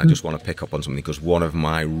conversation, and I just want to pick up on something, because one of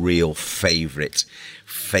my real favourite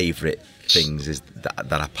things is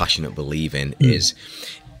that I passionately believe in is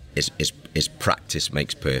practice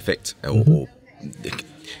makes perfect, or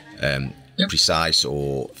precise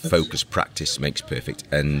or focused practice makes perfect.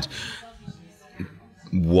 And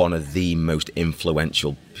one of the most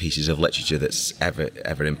influential pieces of literature that's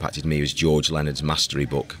ever impacted me was George Leonard's Mastery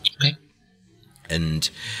book. Okay. And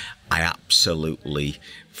I absolutely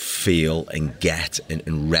feel and get and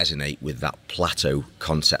resonate with that plateau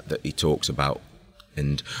concept that he talks about.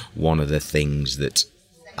 And one of the things that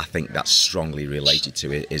I think that's strongly related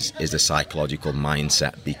to it is the psychological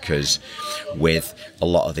mindset, because with a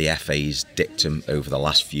lot of the FA's dictum over the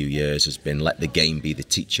last few years has been let the game be the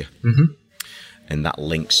teacher. Mm-hmm. And that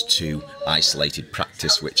links to isolated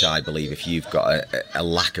practice, which I believe if you've got a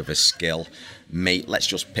lack of a skill, mate, let's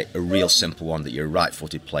just pick a real simple one, that you're a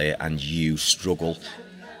right-footed player and you struggle.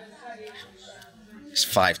 It's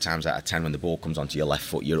 5 times out of 10 when the ball comes onto your left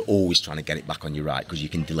foot, you're always trying to get it back on your right because you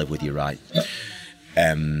can deliver with your right.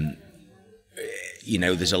 There's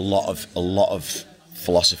a lot of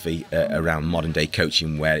philosophy around modern day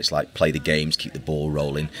coaching where it's like play the games, keep the ball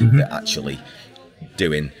rolling, but actually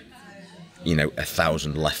doing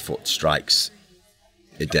 1,000 left foot strikes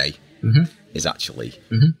a day is actually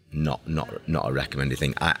not a recommended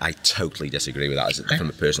thing. I totally disagree with that from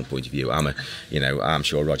a personal point of view. I'm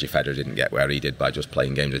sure Roger Federer didn't get where he did by just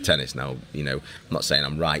playing games of tennis. Now, I'm not saying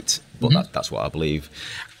I'm right, but that's what I believe.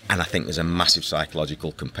 And I think there's a massive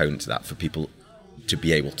psychological component to that for people to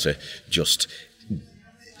be able to just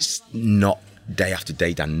not day after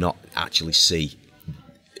day, Dan, not actually see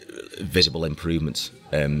visible improvements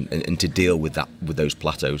and to deal with those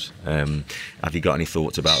plateaus. Have you got any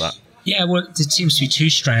thoughts about that? Yeah, well, there seems to be 2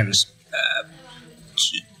 strands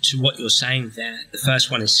to what you're saying there. The first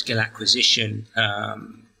one is skill acquisition,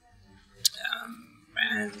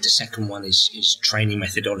 and the second one is training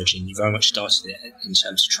methodology. And you very much started it in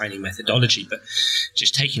terms of training methodology, but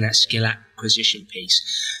just taking that skill acquisition piece.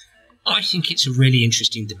 I think it's a really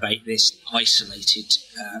interesting debate, this isolated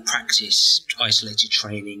practice, isolated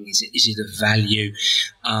training. Is it of value?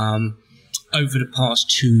 Over the past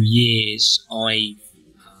 2 years, I've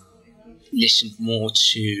listened more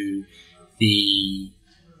to the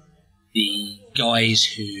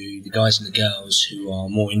guys and the girls who are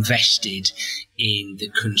more invested in the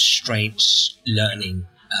constraints learning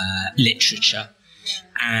literature,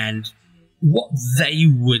 and what they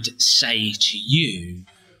would say to you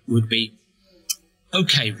would be,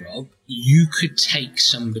 okay, Rob, you could take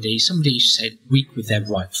somebody who said weak with their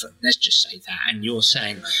right foot, let's just say that, and you're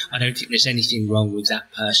saying, I don't think there's anything wrong with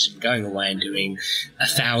that person going away and doing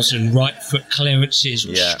 1,000 right foot clearances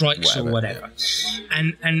or strikes or whatever.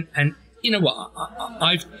 Yeah. And you know what,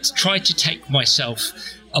 I've tried to take myself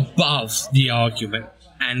above the argument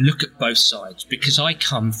and look at both sides, because I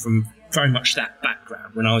come from very much that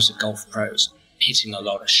background. When I was a golf pro, I was hitting a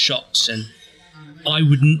lot of shots, and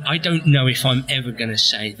I don't know if I'm ever going to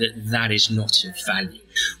say that is not of value.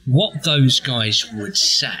 What those guys would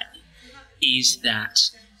say is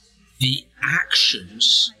that the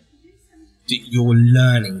actions that you're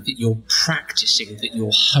learning, that you're practicing, that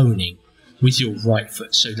you're honing with your right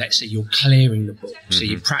foot. So let's say you're clearing the ball. So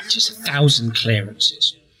you practice 1,000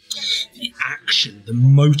 clearances. the action, the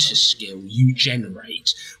motor skill you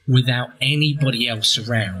generate without anybody else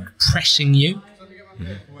around pressing you,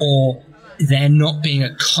 or there not being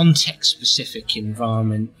a context-specific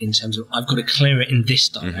environment in terms of I've got to clear it in this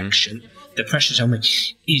direction, the pressure's on me,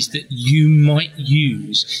 is that you might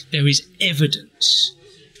use, there is evidence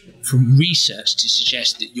from research to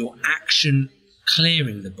suggest that your action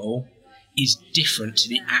clearing the ball is different to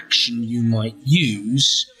the action you might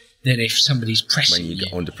use than if somebody's pressing you. When you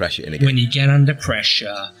get under pressure in a game. When you get under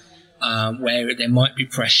pressure, where there might be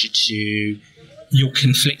pressure to, you're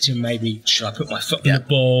conflicting, maybe, should I put my foot on the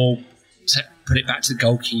ball, put it back to the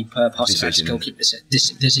goalkeeper, pass it back to the goalkeeper.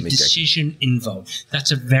 There's a decision involved.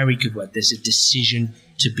 That's a very good word. There's a decision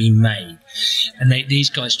to be made. And these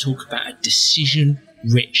guys talk about a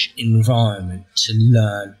decision-rich environment to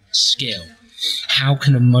learn skill. How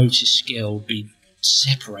can a motor skill be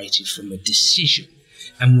separated from a decision?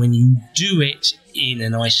 And when you do it in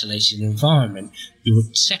an isolated environment, you're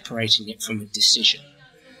separating it from a decision.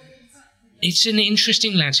 It's an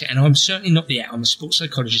interesting landscape, and I'm certainly not I'm a sports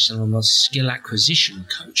psychologist and I'm not a skill acquisition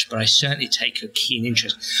coach, but I certainly take a keen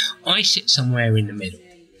interest. I sit somewhere in the middle.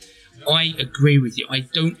 I agree with you. I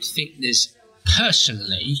don't think there's,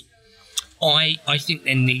 personally, I think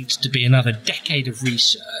there needs to be another decade of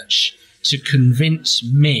research to convince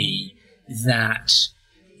me that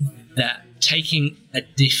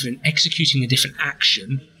executing a different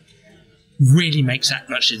action really makes that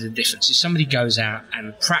much of a difference. If somebody goes out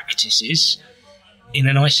and practices in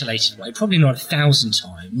an isolated way, probably not 1,000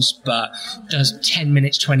 times, but does 10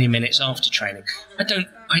 minutes, 20 minutes after training,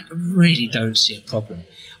 I really don't see a problem.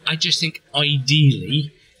 I just think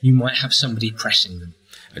ideally you might have somebody pressing them.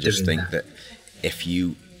 I just think that if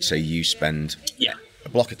you spend a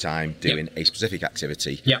block of time doing a specific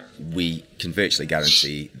activity, we can virtually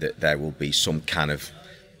guarantee that there will be some kind of,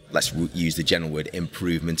 let's use the general word,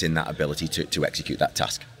 improvement in that ability to execute that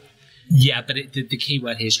task. Yeah, but the key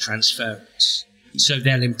word here is transference. So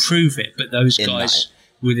they'll improve it, but those guys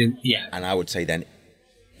within, And I would say then,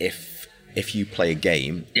 if you play a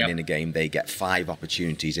game, and in a game they get 5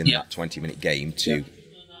 opportunities in that 20-minute game to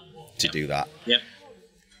do that.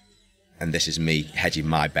 And this is me hedging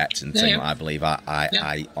my bets and saying what I believe.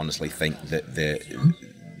 I honestly think that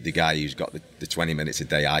the guy who's got the 20 minutes a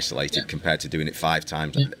day isolated compared to doing it 5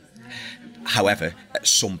 times. However, at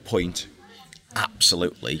some point,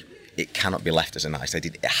 absolutely, it cannot be left as an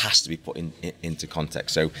isolated. It has to be put into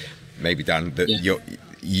context. So maybe, Dan, the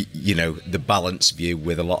balanced view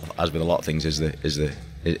with a lot of things is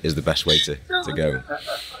the best way to go.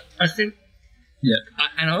 I think,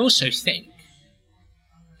 and I also think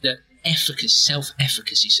that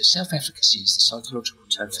self-efficacy. So self-efficacy is the psychological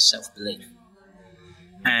term for self-belief.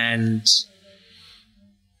 And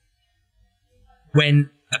when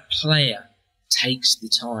a player takes the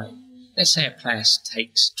time, let's say a player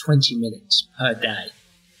takes 20 minutes per day,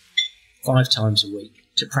 5 times a week,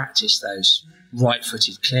 to practice those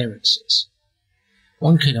right-footed clearances,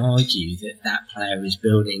 one could argue that player is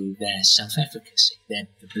building their self-efficacy, the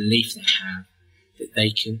belief they have that they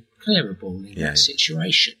can clear a ball in that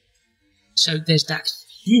situation. So there's that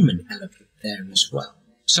human element there as well.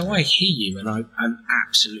 So I hear you, and I'm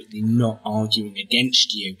absolutely not arguing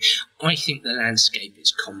against you. I think the landscape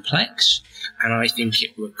is complex, and I think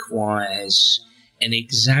it requires an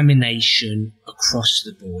examination across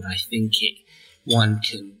the board. I think one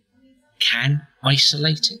can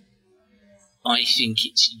isolate it. I think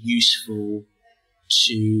it's useful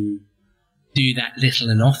to do that little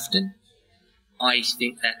and often. I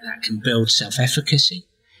think that can build self-efficacy.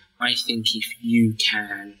 I think if you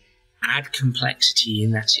can add complexity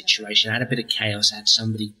in that situation, add a bit of chaos, add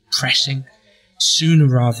somebody pressing sooner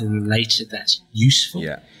rather than later, that's useful.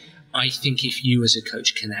 I think if you as a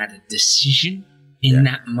coach can add a decision in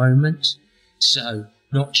that moment, so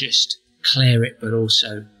not just clear it, but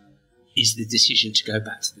also is the decision to go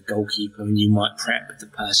back to the goalkeeper, and you might prep the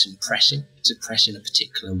person pressing to press in a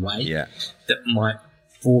particular way that might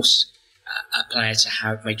force a player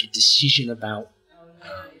to make a decision about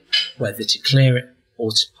whether to clear it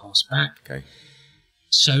or to pass back.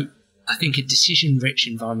 So I think a decision-rich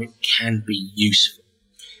environment can be useful.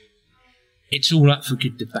 It's all up for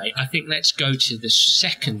good debate. I think let's go to the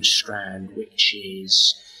second strand, which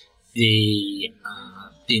is the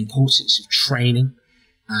importance of training,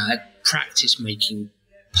 practice making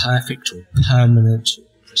perfect or permanent or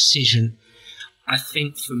precision. I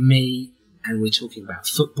think for me, and we're talking about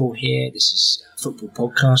football here, this is a football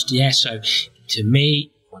podcast, so to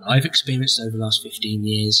me, what I've experienced over the last 15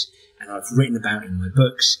 years, and I've written about in my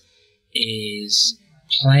books, is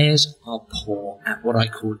players are poor at what I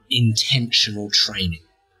call intentional training.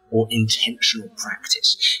 or intentional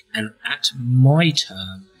practice. And at my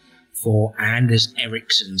term, for Anders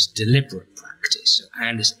Ericsson's deliberate practice. So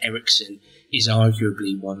Anders Ericsson is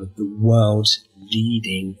arguably one of the world's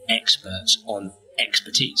leading experts on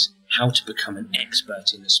expertise, how to become an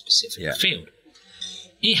expert in a specific field.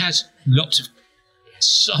 He has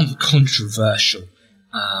some controversial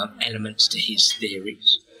elements to his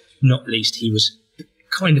theories. Not least, he was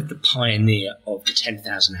kind of the pioneer of the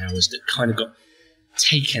 10,000 hours that kind of got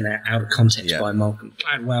taken out of context by Malcolm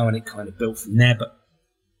Gladwell, and it kind of built from there. But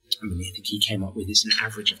I mean, I think he came up with it's an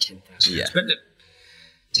average of 10,000 hours. But look,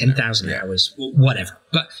 10,000 hours, whatever.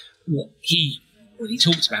 But what he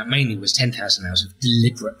talked about mainly was 10,000 hours of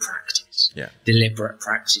deliberate practice. Deliberate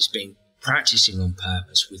practice being practicing on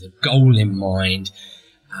purpose with a goal in mind.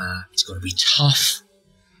 It's got to be tough.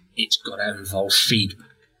 It's got to involve feedback.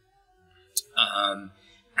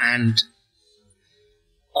 And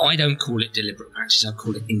I don't call it deliberate practice. I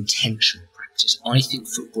call it intentional practice. I think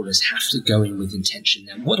footballers have to go in with intention.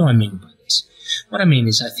 Now, what do I mean by this? What I mean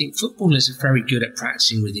is I think footballers are very good at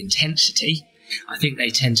practicing with intensity. I think they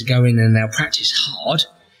tend to go in and they'll practice hard.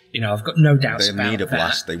 You know, I've got no doubts about that. They need a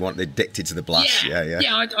blast. They're addicted to the blast. Yeah,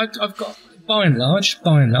 I've got, by and large,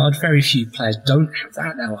 very few players don't have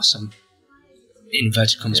that. There are some, in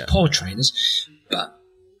inverted commas, poor trainers, but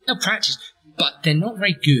they'll practice. But they're not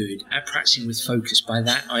very good at practicing with focus. By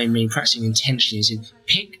that, I mean practicing intentionally, as in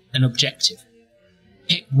pick an objective.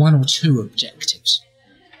 Pick one or two objectives.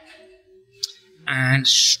 And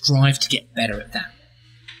strive to get better at that.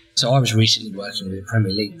 So I was recently working with a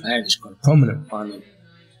Premier League player, and it's quite a prominent one,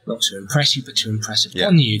 not to impress you, but to impress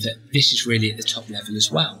upon you that this is really at the top level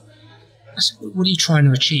as well. I said, what are you trying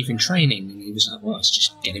to achieve in training? And he was like, well, it's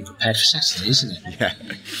just getting prepared for Saturday, isn't it? Yeah.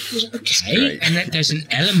 I was like, okay. And there's an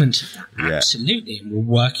element of that, absolutely. And we're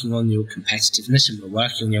working on your competitiveness and we're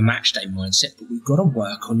working on your match day mindset, but we've got to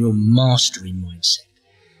work on your mastery mindset.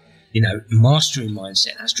 You know, mastery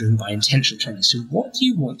mindset, that's driven by intentional training. So what do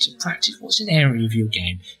you want to practice? What's an area of your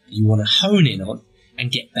game that you want to hone in on and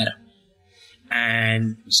get better?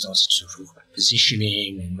 And we started to talk about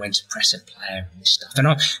positioning and when to press a player and this stuff. And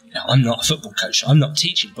I'm not a football coach, so I'm not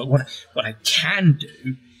teaching, but what I can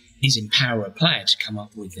do is empower a player to come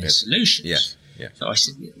up with their solutions. So I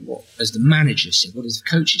said, what, as the manager said, what does the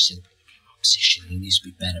coaches say? Positioning needs to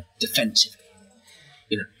be better defensively.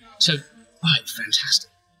 You know, so, right, fantastic.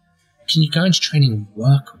 Can you go into training and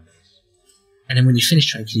work on this? And then when you finish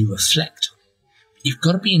training, can you reflect on it? You've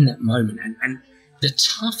got to be in that moment. And the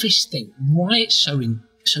toughest thing, why it's so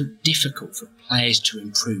difficult for players to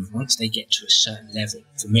improve once they get to a certain level,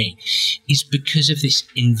 for me, is because of this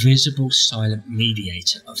invisible silent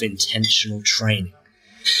mediator of intentional training.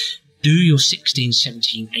 Do your 16,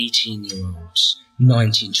 17, 18-year-olds,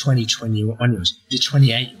 19, 20, 21-year-olds, the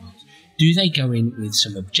 28-year-olds, do they go in with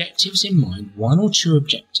some objectives in mind, one or two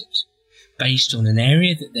objectives, based on an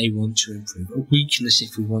area that they want to improve, a weakness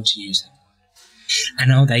if we want to use that?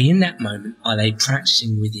 And are they in that moment, are they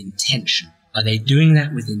practicing with intention? Are they doing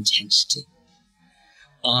that with intensity?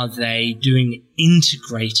 Are they doing it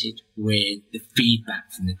integrated with the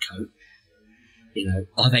feedback from the coach? You know,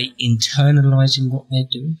 are they internalizing what they're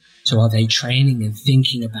doing? So are they training and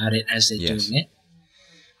thinking about it as they're doing it?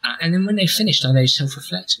 And then when they're finished, are they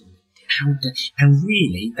self-reflecting? And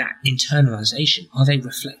really, that internalization, are they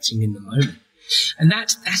reflecting in the moment? And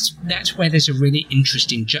that's where there's a really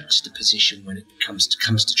interesting juxtaposition when it comes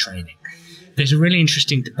to training. There's a really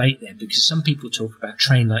interesting debate there because some people talk about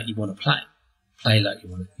train like you want to play like you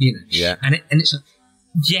want to, you know. Yeah. And it's like,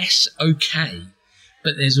 yes, okay,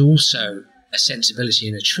 but there's also a sensibility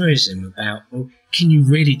and a truism about, well, can you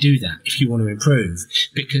really do that if you want to improve?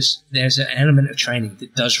 Because there's an element of training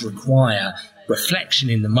that does require reflection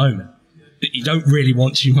in the moment, that you don't really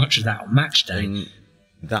want too much of that on match day. And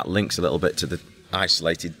that links a little bit to the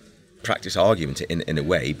isolated practice argument in a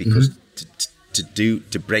way, because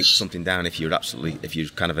to break something down, if you're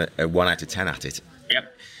kind of a 1 out of 10 at it,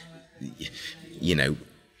 you know,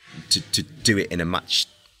 to do it in a match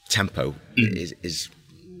tempo is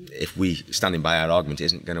if we standing by our argument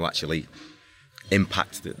isn't going to actually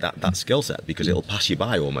impact that skill set, because it'll pass you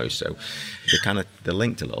by almost. So they're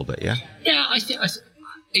linked a little bit. I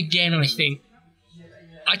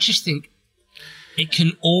just think it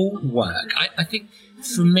can all work. I think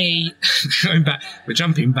for me, we're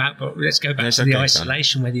jumping back, but let's go back to the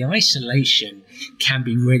isolation, where the isolation can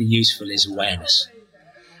be really useful is awareness.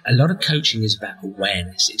 A lot of coaching is about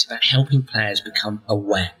awareness. It's about helping players become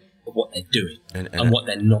aware of what they're doing and what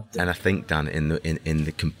they're not doing. And I think, Dan, in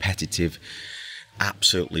the competitive,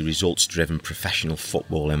 absolutely results-driven professional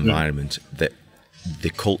football environment, that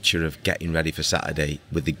the culture of getting ready for Saturday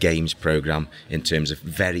with the games programme, in terms of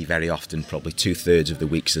very, very often, probably 2/3 of the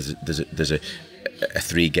weeks, there's a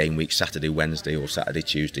 3-game week, Saturday, Wednesday, or Saturday,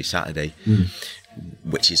 Tuesday, Saturday,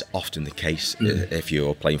 which is often the case. If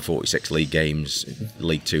you're playing 46 league games,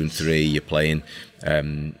 League 2 and 3, you're playing,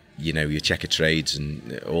 your checker trades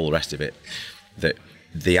and all the rest of it, that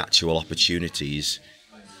the actual opportunities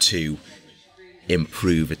to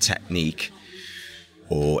improve a technique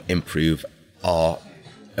or improve are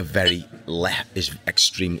is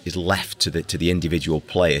left to the individual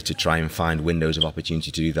player to try and find windows of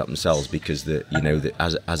opportunity to do that themselves, because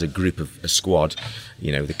as a group of a squad,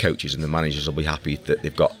 the coaches and the managers will be happy that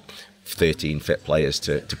they've got 13 fit players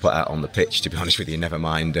to put out on the pitch, to be honest with you, never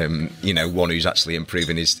mind one who's actually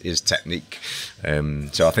improving his technique.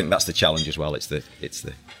 So I think that's the challenge as well. It's the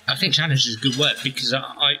I think challenge is a good word, because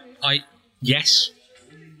I yes,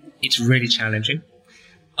 it's really challenging.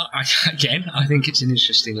 I think it's an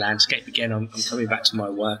interesting landscape. Again, I'm coming back to my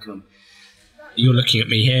work, and you're looking at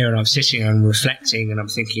me here, and I'm sitting and reflecting, and I'm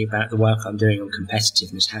thinking about the work I'm doing on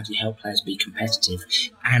competitiveness. How do you help players be competitive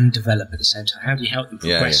and develop at the same time? How do you help them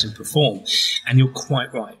progress and perform? And you're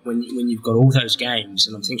quite right. When you've got all those games,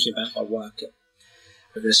 and I'm thinking about my work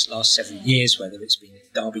over the last 7 years, whether it's been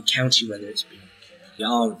Derby County, whether it's been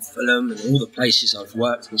Yarmouth, Fulham, and all the places I've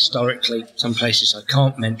worked historically. Some places I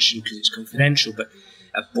can't mention because it's confidential, but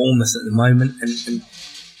at Bournemouth at the moment, and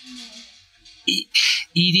it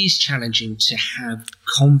is challenging to have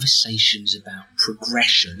conversations about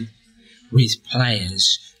progression with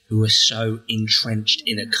players who are so entrenched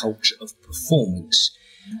in a culture of performance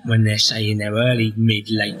when they're, say, in their early, mid,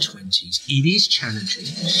 late 20s. It is challenging.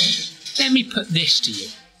 Let me put this to you.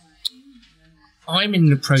 I'm in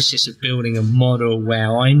the process of building a model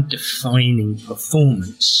where I'm defining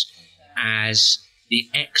performance as the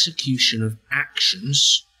execution of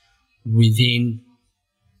actions within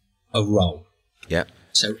a role. Yeah.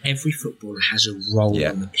 So every footballer has a role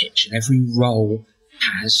on the pitch, and every role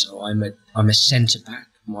has. So I'm a centre back.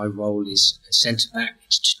 My role is a centre back.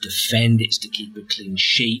 It's to defend. It's to keep a clean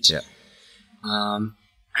sheet. Yeah.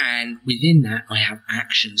 And within that, I have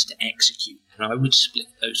actions to execute, and I would split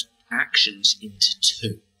those actions into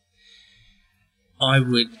two. I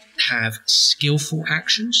would have skillful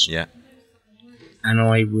actions. Yeah. And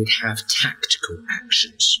I would have tactical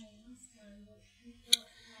actions.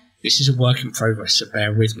 This is a work in progress, so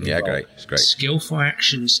bear with me. Yeah, great. It's great. Skillful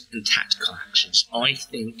actions and tactical actions. I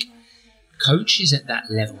think coaches at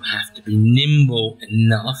that level have to be nimble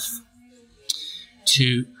enough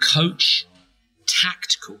to coach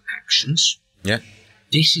tactical actions. Yeah.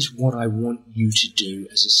 This is what I want you to do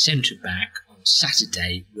as a centre-back on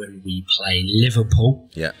Saturday when we play Liverpool.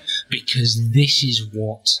 Yeah. Because this is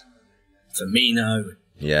what Firmino,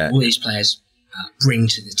 all these players bring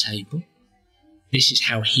to the table. This is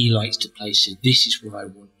how he likes to play, so this is what I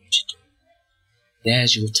want you to do.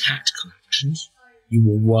 There's your tactical actions. You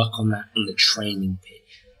will work on that on the training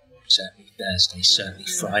pitch. Certainly Thursday, certainly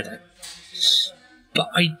Friday. But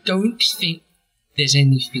I don't think there's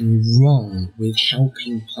anything wrong with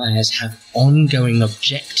helping players have ongoing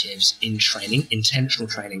objectives in training, intentional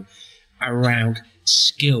training, around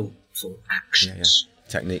skillful actions.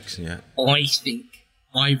 Techniques, I think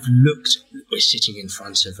we're sitting in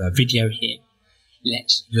front of a video here.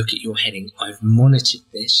 Let's look at your heading. I've monitored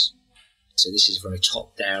this. So this is very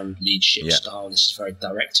top-down leadership style. This is very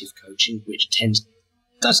directive coaching, which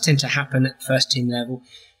does tend to happen at first team level,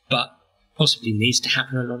 but possibly needs to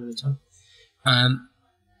happen a lot of the time. I've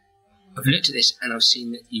looked at this and I've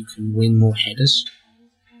seen that you can win more headers.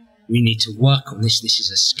 We need to work on this. This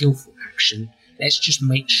is a skillful action. Let's just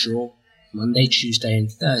make sure Monday, Tuesday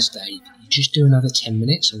and Thursday, you just do another 10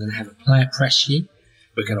 minutes. I'm going to have a player press you.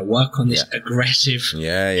 We're going to work on this aggressive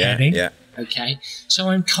heading. Yeah. Okay. So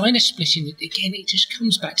I'm kind of splitting it. Again, it just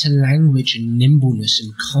comes back to language and nimbleness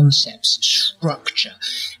and concepts and structure.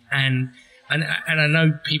 And I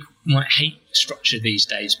know people might hate structure these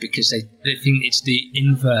days because they think it's the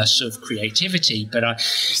inverse of creativity. But I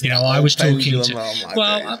was talking to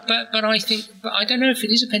but I think, but I don't know if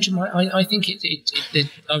it is a pendulum. I think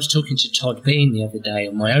I was talking to Todd Bean the other day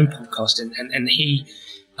on my own podcast, and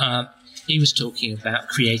he was talking about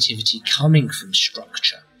creativity coming from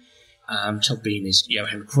structure. Todd Bean is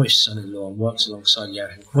Johan Cruyff's son-in-law and works alongside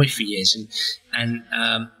Johan Cruyff for years, and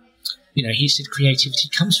he said creativity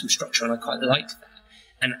comes from structure, and I quite liked that.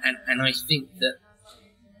 And I think that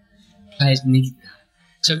players need that.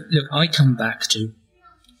 So, look, I come back to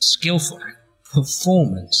skillful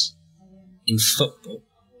performance in football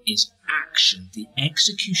is action, the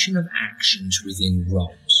execution of actions within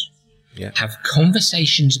roles. Yeah. Have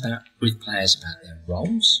conversations with players about their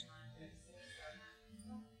roles.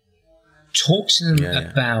 talk to them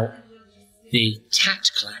about the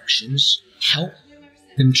tactical actions, help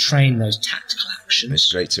them train those tactical actions.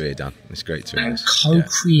 It's great to hear, Dan. It's great to hear. And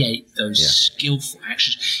co-create those skillful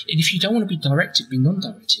actions. And if you don't want to be directive, be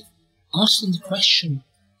non-directive. Ask them the question,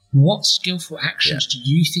 what skillful actions do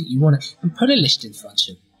you think you want to... And put a list in front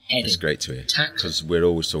of them. Heading, it's great to hear. Tactical. Because we're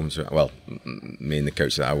always talking to... Well, me and the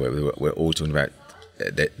coach that I work with, we're always talking about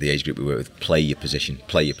the age group we work with, play your position,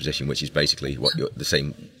 which is basically what the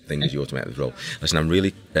same thing as your automatic role. Listen, I'm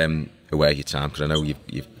really aware of your time because I know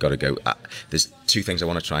you've got to go. There's two things I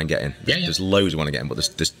want to try and get in. There's loads I want to get in, but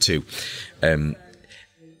there's two.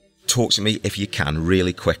 Talk to me, if you can,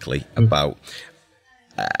 really quickly about...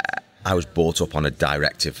 I was brought up on a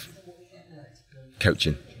directive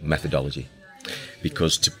coaching methodology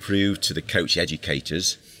because to prove to the coach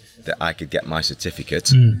educators that I could get my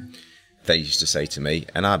certificate... They used to say to me,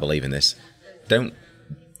 and I believe in this,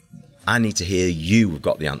 I need to hear you've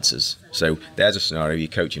got the answers. So there's a scenario, you're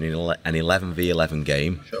coaching in an 11v11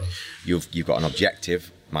 game. Sure. You've got an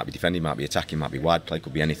objective, might be defending, might be attacking, might be wide play,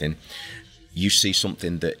 could be anything. You see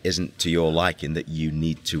something that isn't to your liking that you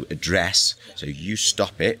need to address. So you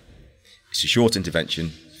stop it. It's a short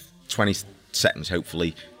intervention, 20 seconds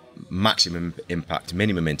hopefully, maximum impact,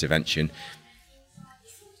 minimum intervention.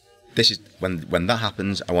 This is when that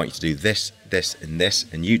happens. I want you to do this, this, and this,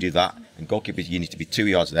 and you do that. And goalkeeper, you need to be 2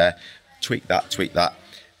 yards there. Tweak that,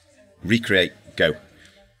 recreate, go.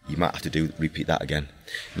 You might have to repeat that again.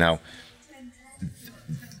 Now,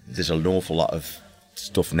 there's an awful lot of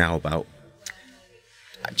stuff now about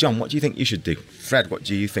John. What do you think you should do? Fred, what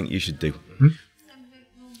do you think you should do?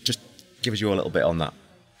 Just give us your little bit on that.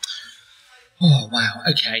 Oh, wow.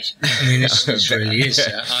 Okay. I mean, this really is.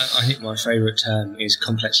 I think my favourite term is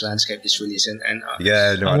complex landscape. This really is. And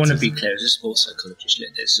I want to be clear, as a sports psychologist, look,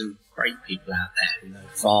 there's some great people out there who know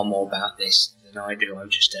far more about this than I do.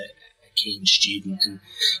 I'm just a keen student. And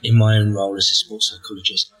in my own role as a sports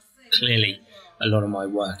psychologist, clearly a lot of my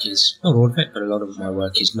work is, not all of it, but a lot of my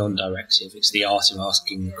work is non-directive. It's the art of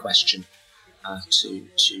asking the question to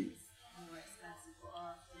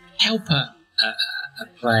help a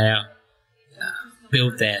player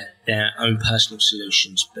build their own personal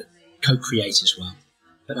solutions, but co-create as well.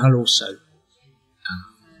 But I'll also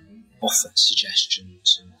offer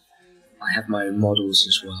suggestions, and I have my own models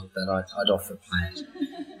as well that I'd offer players.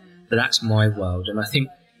 But that's my world, and I think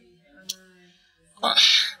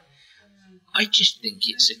I just think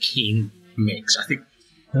it's a keen mix. I think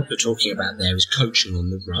what you're talking about there is coaching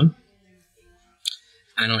on the run,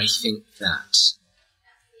 and I think that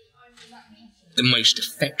the most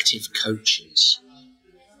effective coaches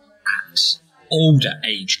at older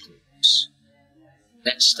age groups,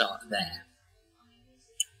 let's start there,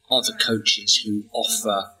 are the coaches who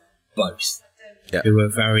offer both, who are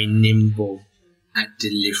very nimble at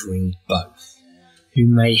delivering both, who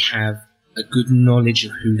may have a good knowledge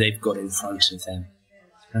of who they've got in front of them.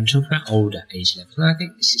 And I'm talking about older age levels, and I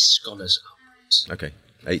think this is scholars upwards. Okay,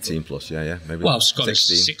 18 plus, maybe. Well, scholars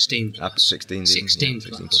 16 plus. 16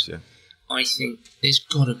 plus, yeah. I think there's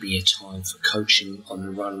got to be a time for coaching on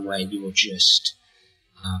the run where you're just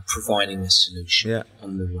providing a solution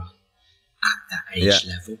on the run at that age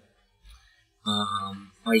level.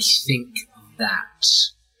 I think that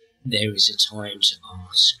there is a time to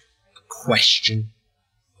ask a question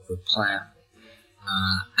of a player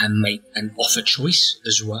and offer choice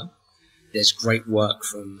as well. There's great work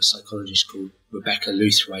from a psychologist called Rebecca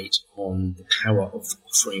Luthwaite on the power of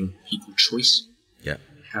offering people choice. Yeah.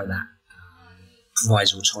 How that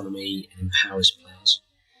provides autonomy and empowers players.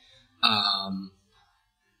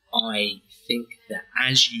 I think that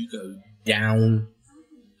as you go down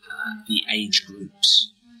the age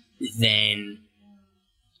groups, then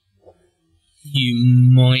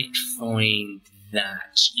you might find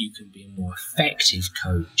that you can be a more effective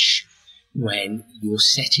coach when you're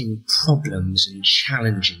setting problems and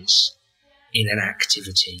challenges in an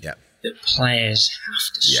activity that players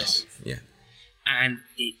have to solve. And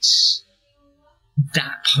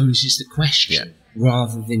that poses the question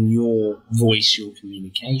rather than your voice, your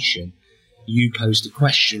communication. You pose the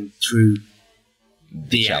question through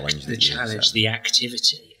the challenge, the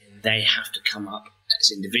activity, and they have to come up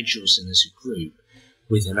as individuals and as a group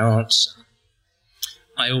with an answer.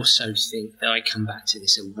 I also think that I come back to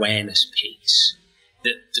this awareness piece,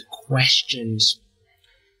 that the questions,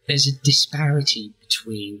 there's a disparity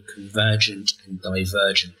between convergent and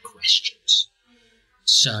divergent questions.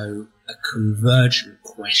 So a convergent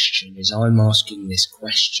question is I'm asking this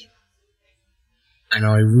question and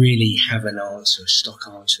I really have an answer, a stock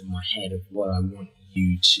answer in my head of what I want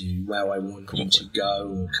you to, where I want you to go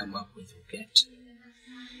or come up with or get to.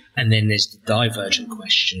 And then there's the divergent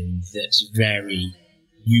question that's very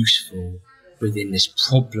useful within this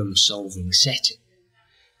problem-solving setting.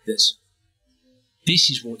 That's, this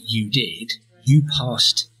is what you did. You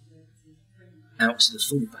passed out to the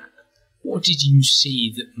fullback. What did you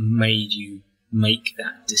see that made you make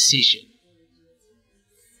that decision?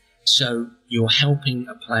 So you're helping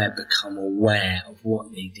a player become aware of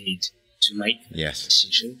what they did to make that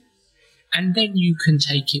decision. And then you can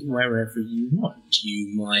take it wherever you want.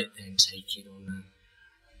 You might then take it on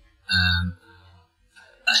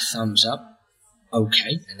a thumbs up,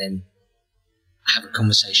 okay, and then have a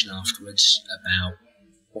conversation afterwards about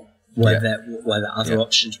were there other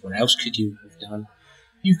options, what else could you have done.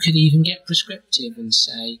 You could even get prescriptive and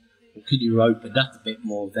say, well, could you open up a bit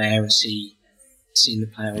more there and seeing the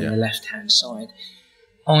player on the left-hand side.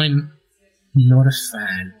 I'm not a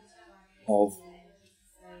fan of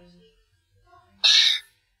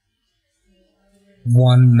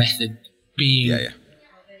one method being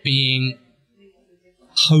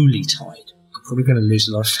wholly tied. I'm probably going to lose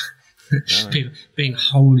a lot of people being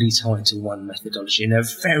wholly tied to one methodology. And there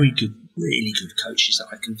are very good, really good coaches that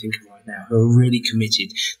I can think of right now who are really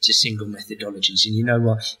committed to single methodologies. And you know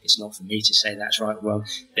what? It's not for me to say that's right or wrong.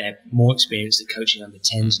 They're more experienced at coaching under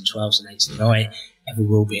 10s and 12s and 8s than I ever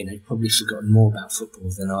will be, and they've probably forgotten more about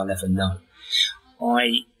football than I'll ever know.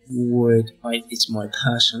 It's my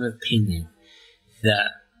personal opinion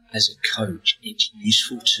that as a coach, it's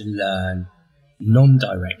useful to learn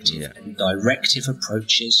non-directive and directive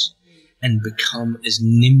approaches and become as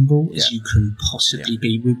nimble as you can possibly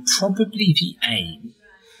be, with probably the aim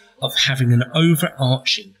of having an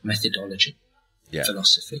overarching methodology,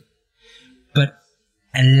 philosophy, but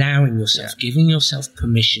allowing yourself, giving yourself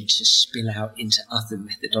permission to spill out into other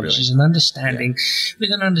methodologies and understanding,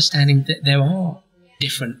 with an understanding that there are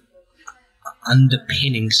different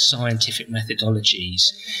underpinning scientific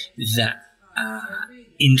methodologies that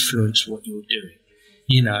influence what you're doing.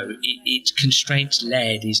 You know, it's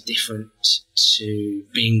constraint-led is different to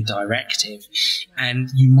being directive, and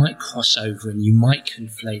you might cross over and you might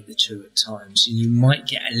conflate the two at times, and you might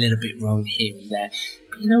get a little bit wrong here and there.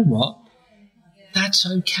 But you know what? That's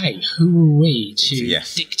okay. Who are we to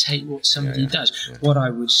dictate what somebody does? Yeah. What I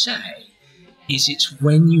would say is it's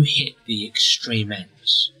when you hit the extreme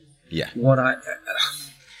ends. Yeah. What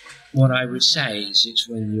I would say is it's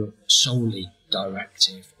when you're solely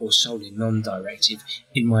directive or solely non-directive.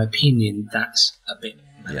 In my opinion, that's a bit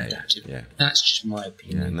maladaptive. Yeah. That's just my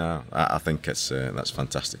opinion. Yeah, no, I think that's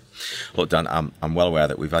fantastic. Look, Dan, I'm well aware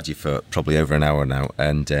that we've had you for probably over an hour now,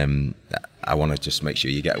 and I want to just make sure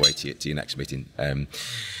you get away to your next meeting.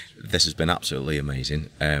 This has been absolutely amazing.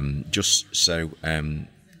 Just so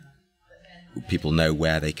people know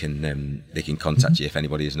where they can contact you if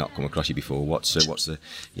anybody has not come across you before. What's the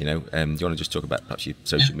do you want to just talk about perhaps your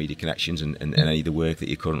social media connections and any of the work that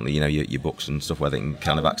you're currently, your books and stuff, where they can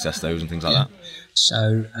kind of access those and things like that?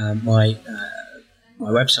 So my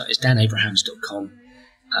website is danabrahams.com.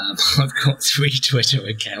 I've got 3 Twitter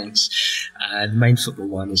accounts. The main football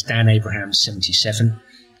one is Dan Abrahams 77.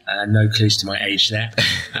 No clues to my age there.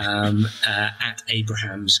 At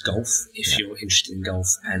Abrahams Golf, if you're interested in golf,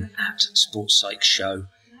 and at Sports Psych Show,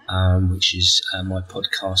 which is my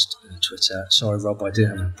podcast Twitter. Sorry, Rob, I do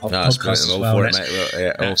have a podcast as well.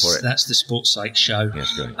 That's the Sports Psych Show.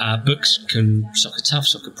 Yes, books Soccer Tough,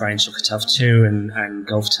 Soccer Brain, Soccer Tough 2, and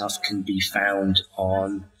Golf Tough can be found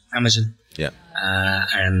on Amazon.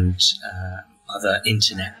 And other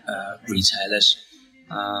internet retailers.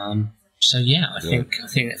 So I think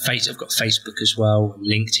I've got Facebook as well,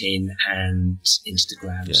 LinkedIn and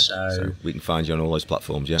Instagram. Yeah, so we can find you on all those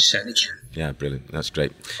platforms. Yeah, certainly can. Yeah, brilliant. That's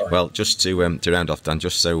great. Right. Well, just to round off, Dan,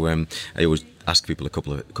 just so I always ask people a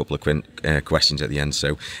couple of questions at the end.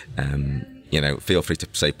 So feel free to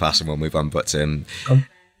say pass and we'll move on. But have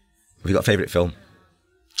you got a favourite film?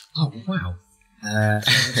 Oh wow. I'm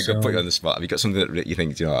going to put you on the spot. Have you got something that you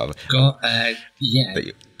think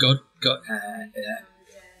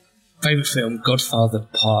favourite film, Godfather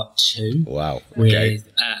Part 2. Wow. Okay. With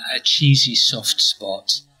a cheesy soft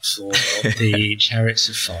spot for the Chariots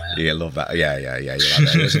of Fire. Yeah, I love that. Yeah, you like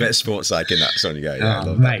that. There's a bit of sports like in that song. You go, I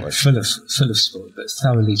love mate, that. Full of sport, but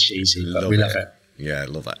thoroughly cheesy. But we love it. Yeah, I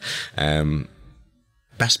love that.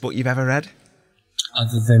 Best book you've ever read?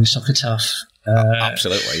 Other than Soccer Tough.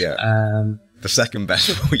 Absolutely, yeah. The second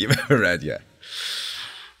best book you've ever read, yeah.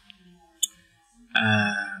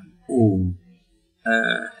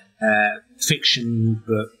 Fiction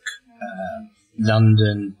book,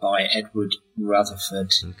 London by Edward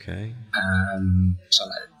Rutherford. Okay. So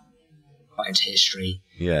quite into history.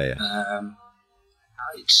 Yeah.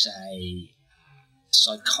 I'd say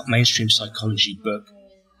mainstream psychology book,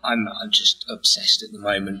 I'm just obsessed at the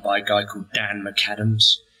moment by a guy called Dan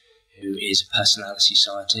McAdams, who is a personality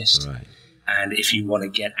scientist. Right. And if you want to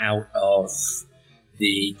get out of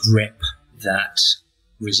the grip that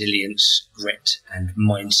resilience, grit, and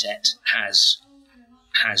mindset has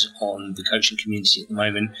on the coaching community at the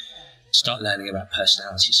moment, start learning about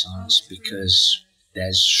personality science, because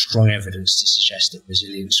there's strong evidence to suggest that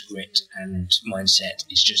resilience, grit, and mindset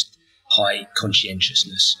is just high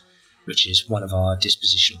conscientiousness, which is one of our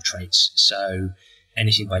dispositional traits. So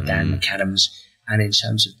anything by Dan McAdams. And in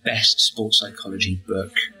terms of best sports psychology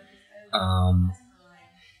book,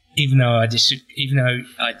 even though I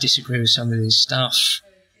disagree with some of his stuff,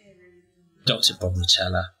 Dr. Bob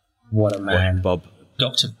Rotella, what a man! Bob.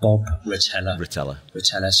 Dr. Bob Rotella.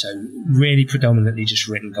 Rotella. So really predominantly just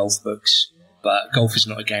written golf books, but Golf is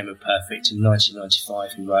Not a Game of Perfect. In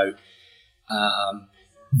 1995, he wrote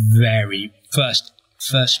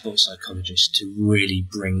first sports psychologist to really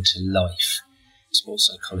bring to life sports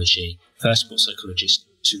psychology. First sports psychologist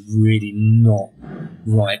to really not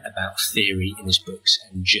write about theory in his books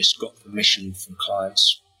and just got permission from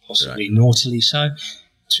clients, possibly naughtily so,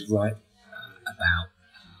 to write about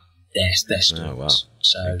their stories. Oh, wow.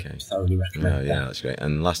 So thoroughly recommend that. Yeah, that's great.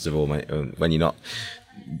 And last of all, mate, when you're not,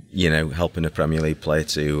 helping a Premier League player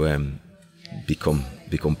to become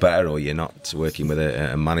better, or you're not working with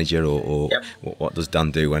a manager, or what does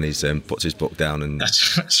Dan do when he's puts his book down? And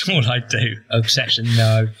that's all I do. Obsession,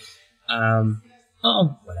 no.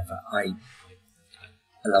 Whatever. I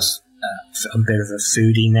love. I'm a bit of a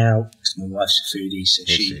foodie now because my wife's a foodie, so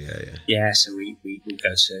so we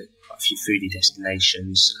go to quite a few foodie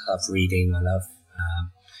destinations. I love reading. I love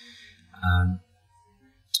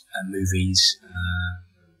movies.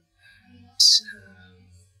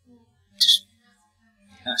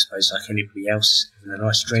 I suppose like anybody else, having a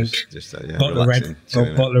nice drink, bottle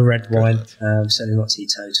of red wine, certainly not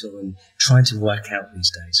teetotal, and trying to work out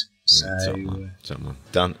these days. So, top man.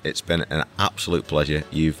 Dan, it's been an absolute pleasure.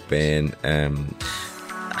 You've given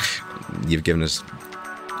us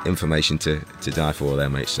information to die for there,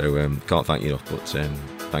 mate. So can't thank you enough. But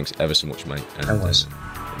thanks ever so much, mate. And, I was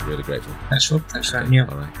I'm really grateful. Thanks, Rob. Thanks for having me on.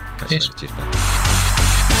 All right. Cheers, mate.